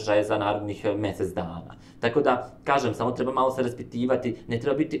sadržaje za narednih mesec dana. Tako da, kažem, samo treba malo se raspitivati, ne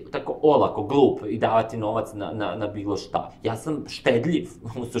treba biti tako olako, glup i davati novac na bilo šta. Ja sam štedljiv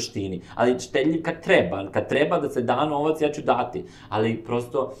u suštini, ali štedljiv kad treba da se da novac, ja ću dati, ali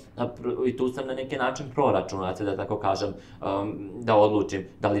prosto i tu sam na neki način proračunat, da tako kažem, da odlučim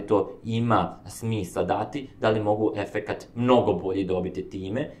da li to ima smisla dati, da li mogu efekat mnogo bolji dobiti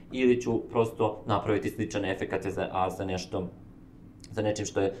time, ili ću prosto napraviti sličan efekat za nečim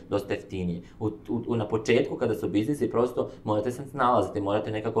što je dosta jeftinije. Na početku, kada su biznisi, prosto morate se snalaziti,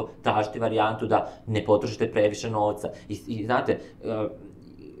 morate nekako tražiti varijantu da ne potrošite previše novca. I znate,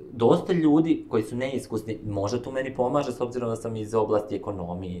 dosta ljudi koji su neiskusni, možda tu meni pomaže, s obzirom da sam iz oblasti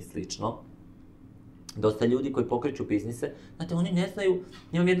ekonomije i slično, dosta ljudi koji pokreću biznise, znate, oni ne znaju,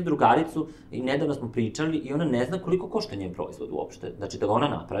 imam jednu drugaricu i nedavno smo pričali i ona ne zna koliko košta njen proizvod uopšte. Znači, da ga ona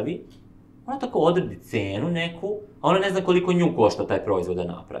napravi, ona tako odredi cenu neku, a ona ne zna koliko nju košta taj proizvod da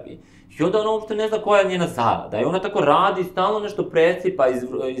napravi. I onda ona uopšte ne zna koja je njena zarada. I ona tako radi, stalno nešto presipa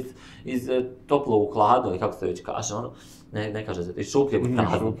iz toplo u hladno, i kako se već kaže, ne kaže se, iz šupljeg u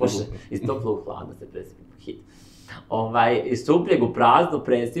prazno, iz toplo u hladno se presipa, hit. Iz šupljeg u prazno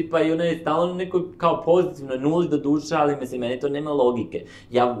presipa i ona je stalno na nekoj kao pozitivnoj nuli do duše, ali mislim, meni to nema logike.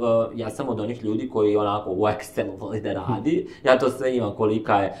 Ja sam od onih ljudi koji onako u Excelu voli da radi, ja to sve imam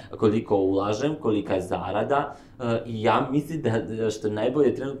koliko ulažem, kolika je zarada, i ja mislim da što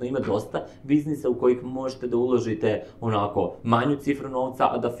najbolje trenutno ima dosta biznisa u kojih možete da uložite onako manju cifru novca,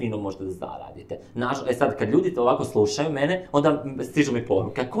 a da fino možete da zaradite. Sad, kad ljudi to ovako slušaju mene, onda stižu mi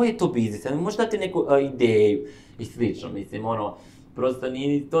poruke, koji je to biznis? Možete dati neku ideju i slično, mislim, prosto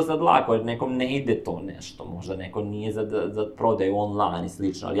nije to sad lako, jer nekom ne ide to nešto, možda neko nije za prodaju online i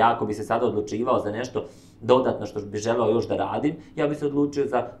slično, ali ako bi se sada odlučivao za nešto dodatno što bi želeo još da radim, ja bi se odlučio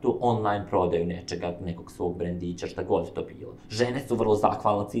za tu online prodaju nečega, nekog svog brendića, šta god to bilo. Žene su vrlo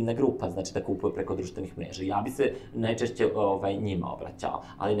zahvalna ciljna grupa, znači da kupuju preko društvenih mreža. Ja bi se najčešće njima obraćao,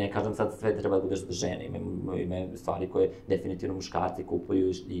 ali ne kažem sad sve treba da budeš za žene, ima stvari koje definitivno muškarci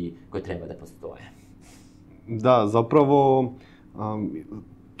kupuju i koje treba da postoje. Da, zapravo,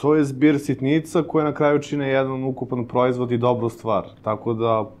 to je zbir sitnica koje na kraju čine jedan ukupan proizvod i dobru stvar. Tako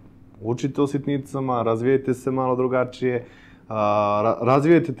da učite o sitnicama, razvijajte se malo drugačije,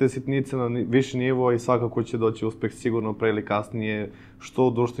 razvijajte te sitnice na viši nivo i svakako će doći uspeh sigurno pre ili kasnije, što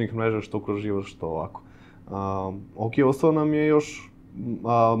u društvenih mreža, što kroz život, što ovako. Ostalo nam je još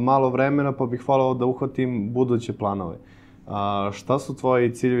malo vremena, pa bih voleo da uhvatim buduće planove. Šta su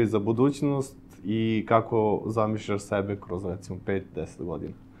tvoji ciljevi za budućnost i kako zamišljaš sebe kroz, recimo, 5-10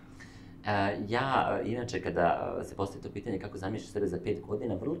 godina? Ja, inače, kada se postavi to pitanje kako zamišljaš sebe za 5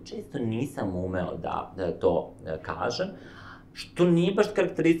 godina, vrlo često nisam umeo da to kažem, što nije baš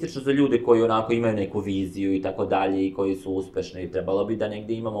karakteristično za ljude koji onako imaju neku viziju i tako dalje i koji su uspešni i trebalo bi da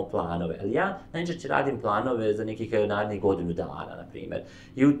negde imamo planove. Ali ja najčešće radim planove za nekih narednih godinu dana, na primjer.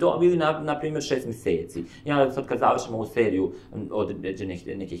 I u to bili, na primjer, 6 meseci. Ja sad kad završim ovu seriju od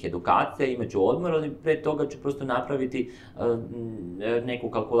nekih edukacija, imaću odmor, ali pre toga ću prosto napraviti neku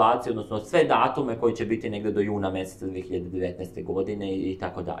kalkulaciju, odnosno sve datume koji će biti negde do juna meseca 2019. godine i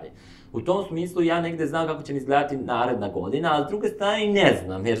tako dalje. U tom smislu ja negde znam kako će mi izgledati naredna godina, a s druge strane i ne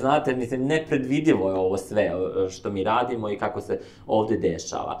znam, jer znate, mislim, nepredvidivo je ovo sve što mi radimo i kako se ovde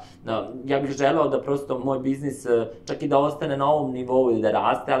dešava. Ja bih želeo da prosto moj biznis, čak i da ostane na ovom nivou ili da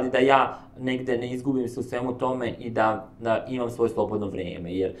raste, ali da ja negde ne izgubim se u svemu tome i da imam svoje slobodno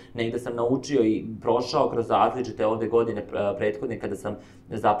vreme, jer negde sam naučio i prošao kroz različite ovde godine prethodne kada sam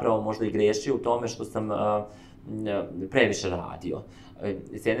zapravo možda i grešio u tome što sam previše radio.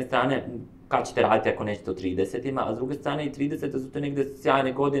 S jedne strane, kad ćete raditi ako nećete u 30-ima, a s druge strane i 30-te su to negde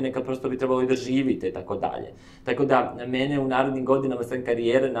sjajne godine kad prosto bi trebalo i da živite i tako dalje. Tako da, mene u narednim godinama sve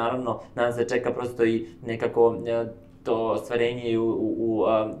karijere, naravno, nadam se čeka prosto i nekako to ostvarenje u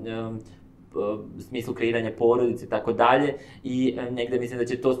smislu kreiranja porodice i tako dalje i negde mislim da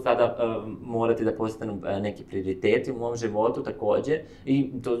će to sada morati da postanu neki prioriteti u mom životu takođe i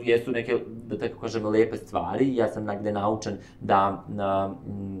to jesu neke, da tako kažem, lepe stvari. Ja sam negde naučen da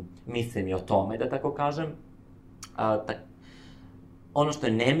mislim i o tome, da tako kažem. ono što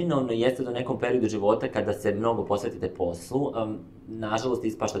je neminovno jeste da u nekom periodu života kada se mnogo posvetite poslu, nažalost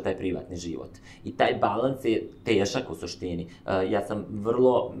ispašta taj privatni život. I taj balans je težak u suštini. Ja sam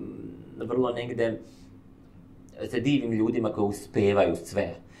vrlo negde se divim ljudima koji uspevaju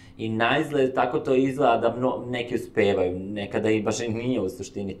sve. I naizgled tako to izgleda da neki uspevaju, nekada i baš nije u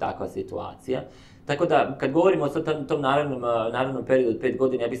suštini takva situacija. Tako da, kad govorimo o tom narednom periodu od 5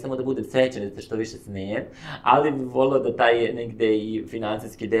 godina, ja bih samo da budem srećan da se što više smijem, ali bih volio da taj negde i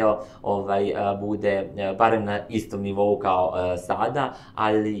finansijski deo bude barem na istom nivou kao sada,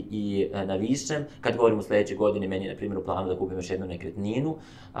 ali i na višem. Kad govorimo o sledećoj godini, meni je na primjer u planu da kupim još jednu nekretninu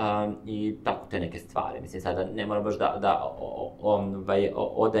i tako te neke stvari. Mislim, sada ne moram baš da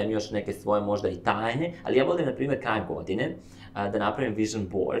odajem još neke svoje možda i tajne, ali ja volim na primjer krajem godine da napravim vision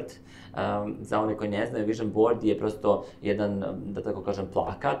board. Za one koji ne znaju, vision board je prosto jedan, da tako kažem,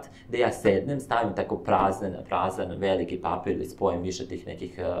 plakat, gde ja sednem, stavim tako prazan veliki papir ili spojim više tih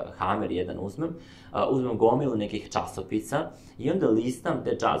nekih hamer, jedan uzmem gomilu nekih časopisa i onda listam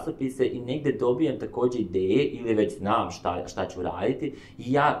te časopise i negde dobijem takođe ideje ili već znam šta ću raditi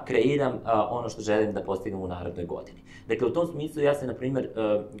i ja kreiram ono što želim da postignem u narednoj godini. Dakle, u tom smislu ja se, na primjer,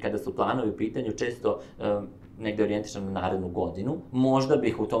 kada su planovi u pitanju, često negde orijentišam na narednu godinu. Možda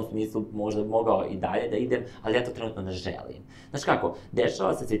bih u tom smislu možda mogao i dalje da idem, ali ja to trenutno ne želim. Znaš kako,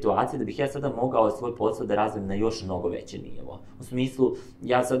 dešava se situacija da bih ja sada mogao svoj posao da razvijem na još mnogo veći nivo. U smislu,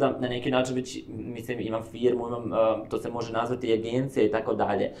 ja sada na neki način već, mislim, imam firmu, to se može nazvati i agencija i tako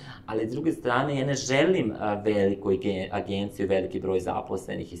dalje, ali s druge strane ja ne želim veliku agenciju, veliki broj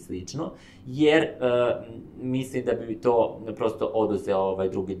zaposlenih i slično, jer mislim da bi to prosto oduzeo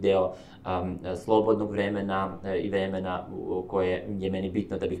drugi deo slobodnog vremena i vremena koje je meni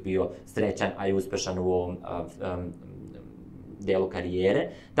bitno da bih bio srećan, a i uspešan u ovom delu karijere.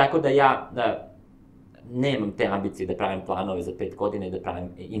 Tako da ja nemam te ambicije da pravim planove za 5 godina i da pravim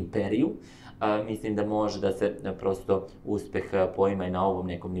imperiju. Mislim da može da se prosto uspeh poima i na ovom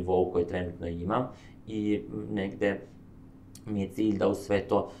nekom nivou koji trenutno imam i negde mi je cilj da u sve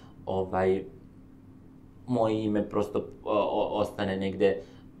to moje ime prosto ostane negde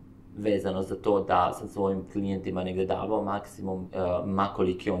vezano za to da sam svojim klijentima negde davao maksimum,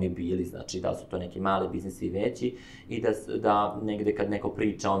 makoliki oni bili, znači da su to neki mali biznisi i veći, i da negde kad neko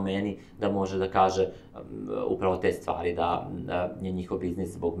priča o meni, da može da kaže upravo te stvari, da je njihov biznis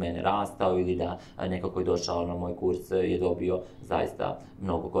zbog mene rastao ili da neko koji je došao na moj kurs je dobio zaista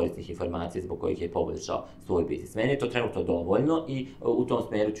mnogo korisnih informacija zbog kojih je poboljšao svoj biznis. Meni je to trenutno dovoljno i u tom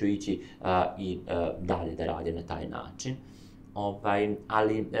smeru ću ići i dalje da radim na taj način.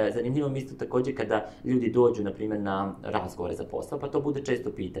 Ali zanimljivo mi isto takođe kada ljudi dođu, na primjer, na razgovore za posao, pa to bude često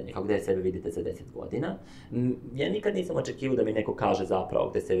pitanje, kao gde sebe vidite za 10 godina. Ja nikad nisam očekivao da mi neko kaže zapravo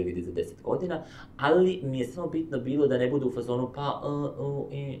gde sebe vidi za 10 godina, ali mi je samo bitno bilo da ne bude u fazonu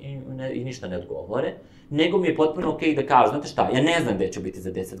i ništa ne odgovore, nego mi je potpuno okej da kažu, znate šta, ja ne znam gde ću biti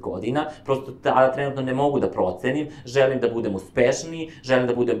za 10 godina, prosto tada trenutno ne mogu da procenim, želim da budem uspešniji, želim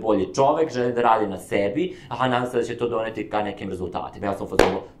da budem bolji čovek, želim da radim na sebi, nadam se da će to doneti ka nekim rezultatima. Ja sam u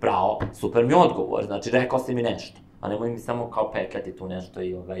fazonu, bravo, super mi odgovor, znači rekao si mi nešto, a nemoj mi samo kao petljati tu nešto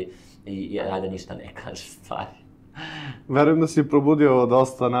i da ništa ne kaže stvari. Verujem da si probudio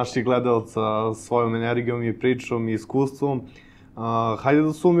dosta naših gledalca svojom energijom i pričom i iskustvom. Hajde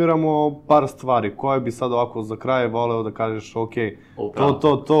da sumiramo par stvari. Koje bi sad ovako za kraj voleo da kažeš, ok,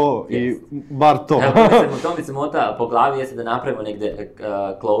 to i bar to. To mi se mota po glavi jeste da napravimo negde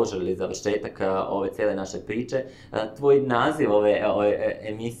closure ili završetak ove cele naše priče. Tvoj naziv ove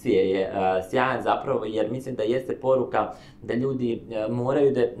emisije je sjajan zapravo, jer mislim da jeste poruka da ljudi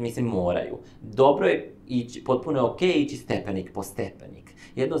moraju. Dobro je ići, potpuno je okej ići stepenik po stepenik.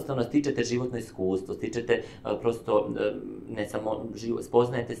 Jednostavno stičete životno iskustvo, stičete prosto, ne samo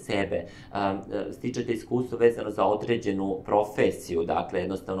spoznajete sebe, stičete iskustvo vezano za određenu profesiju, dakle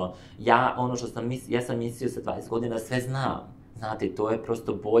jednostavno, ja sam mislio sa 20 godina sve znam. Znate, to je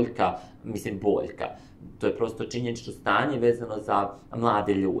prosto boljka, to je prosto činjenično stanje vezano za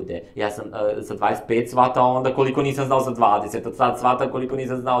mlade ljude. Ja sam sa 25 shvatao onda koliko nisam znao sa 20, od sad shvatam koliko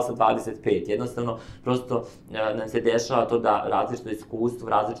nisam znao sa 25. Jednostavno, prosto nam se dešava to da različito iskustvo,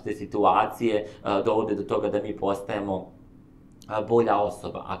 različite situacije dovode do toga da mi postajemo bolja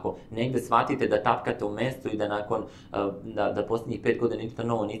osoba. Ako negde shvatite da tapkate u mestu i da da posljednjih 5 godina ništa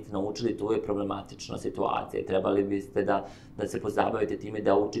novo niste naučili, to je problematična situacija. Trebali biste da se pozabavite time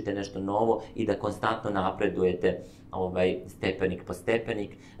da učite nešto novo i da konstantno napredujete stepenik po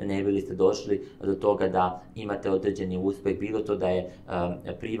stepenik, ne bili ste došli do toga da imate određeni uspeh, bilo to da je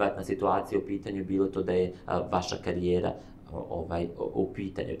privatna situacija u pitanju, bilo to da je vaša karijera u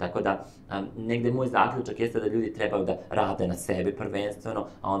pitanju. Tako da, negde moj zaključak jeste da ljudi trebaju da rade na sebi prvenstveno,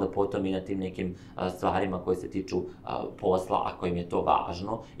 a onda potom i na tim nekim stvarima koje se tiču posla, ako im je to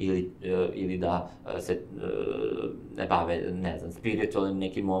važno, ili da se ne bave, ne znam, spiritualnim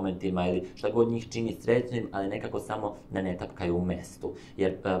nekim momentima ili šta god njih čini srećnim, ali nekako samo da ne tapkaju u mestu.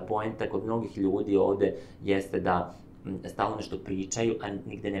 Jer poenta kod mnogih ljudi ovde jeste da stalno nešto pričaju, a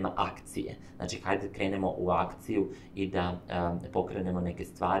nigde nema akcije. Znači, hajde krenemo u akciju i da pokrenemo neke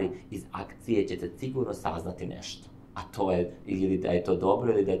stvari. Iz akcije ćete sigurno saznati nešto. A to je ili da je to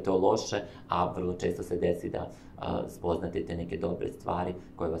dobro ili da je to loše, a vrlo često se desi da spoznate te neke dobre stvari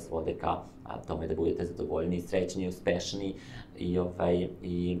koje vas vode ka tome da budete zadovoljni, srećni, uspešni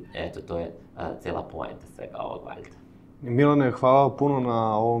i eto, to je cela poenta svega ovog valjda. Milane, hvala puno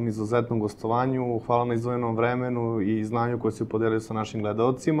na ovom izuzetnom gostovanju, hvala na izdvojenom vremenu i znanju koje se podelio sa našim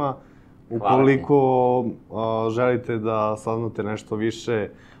gledalcima. Ukoliko želite da saznate nešto više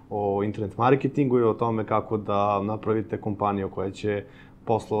o internet marketingu i o tome kako da napravite kompaniju koja će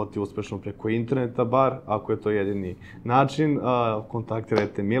poslovati uspešno preko interneta, bar ako je to jedini način,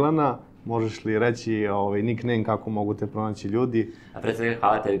 kontaktirajte Milana. Možeš li reći nickname kako mogu te pronaći ljudi? A pre svega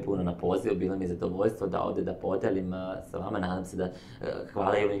hvala tebi puno na pozivu, bilo mi je zadovoljstvo da ovde da podelim sa vama, nadam se da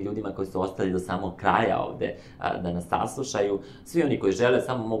hvala i onim ljudima koji su ostali do samog kraja ovde da nas saslušaju. Svi oni koji žele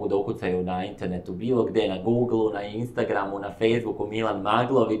samo mogu da ukucaju na internetu bilo gde, na Google-u, na Instagramu, na Facebooku Milan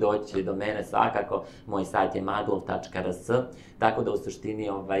Maglov i doći će do mene svakako. Moj sajt je maglov.rs, tako da u suštini,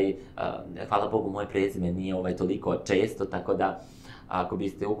 hvala Bogu, moje prezime nije toliko često, tako da ako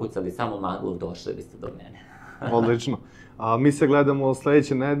biste ukucali samo Maglov, došli biste do mene. Odlično. Mi se gledamo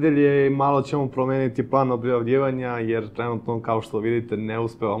sledeće nedelje i malo ćemo promeniti plan objavljivanja, jer trenutno, kao što vidite, ne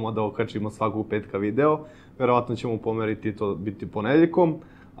uspevamo da okačimo svakog petka video. Verovatno ćemo pomeriti to biti ponedeljkom,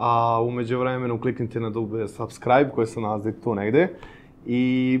 a umeđu vremenu kliknite na dugme subscribe koje se nalazi tu negde.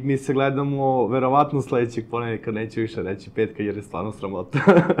 I mi se gledamo verovatno sledećeg ponedeljka, neću više reći petka jer je stvarno sramota.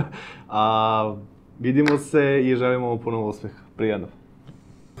 Vidimo se i želimo vam puno uspeha. Prijatno.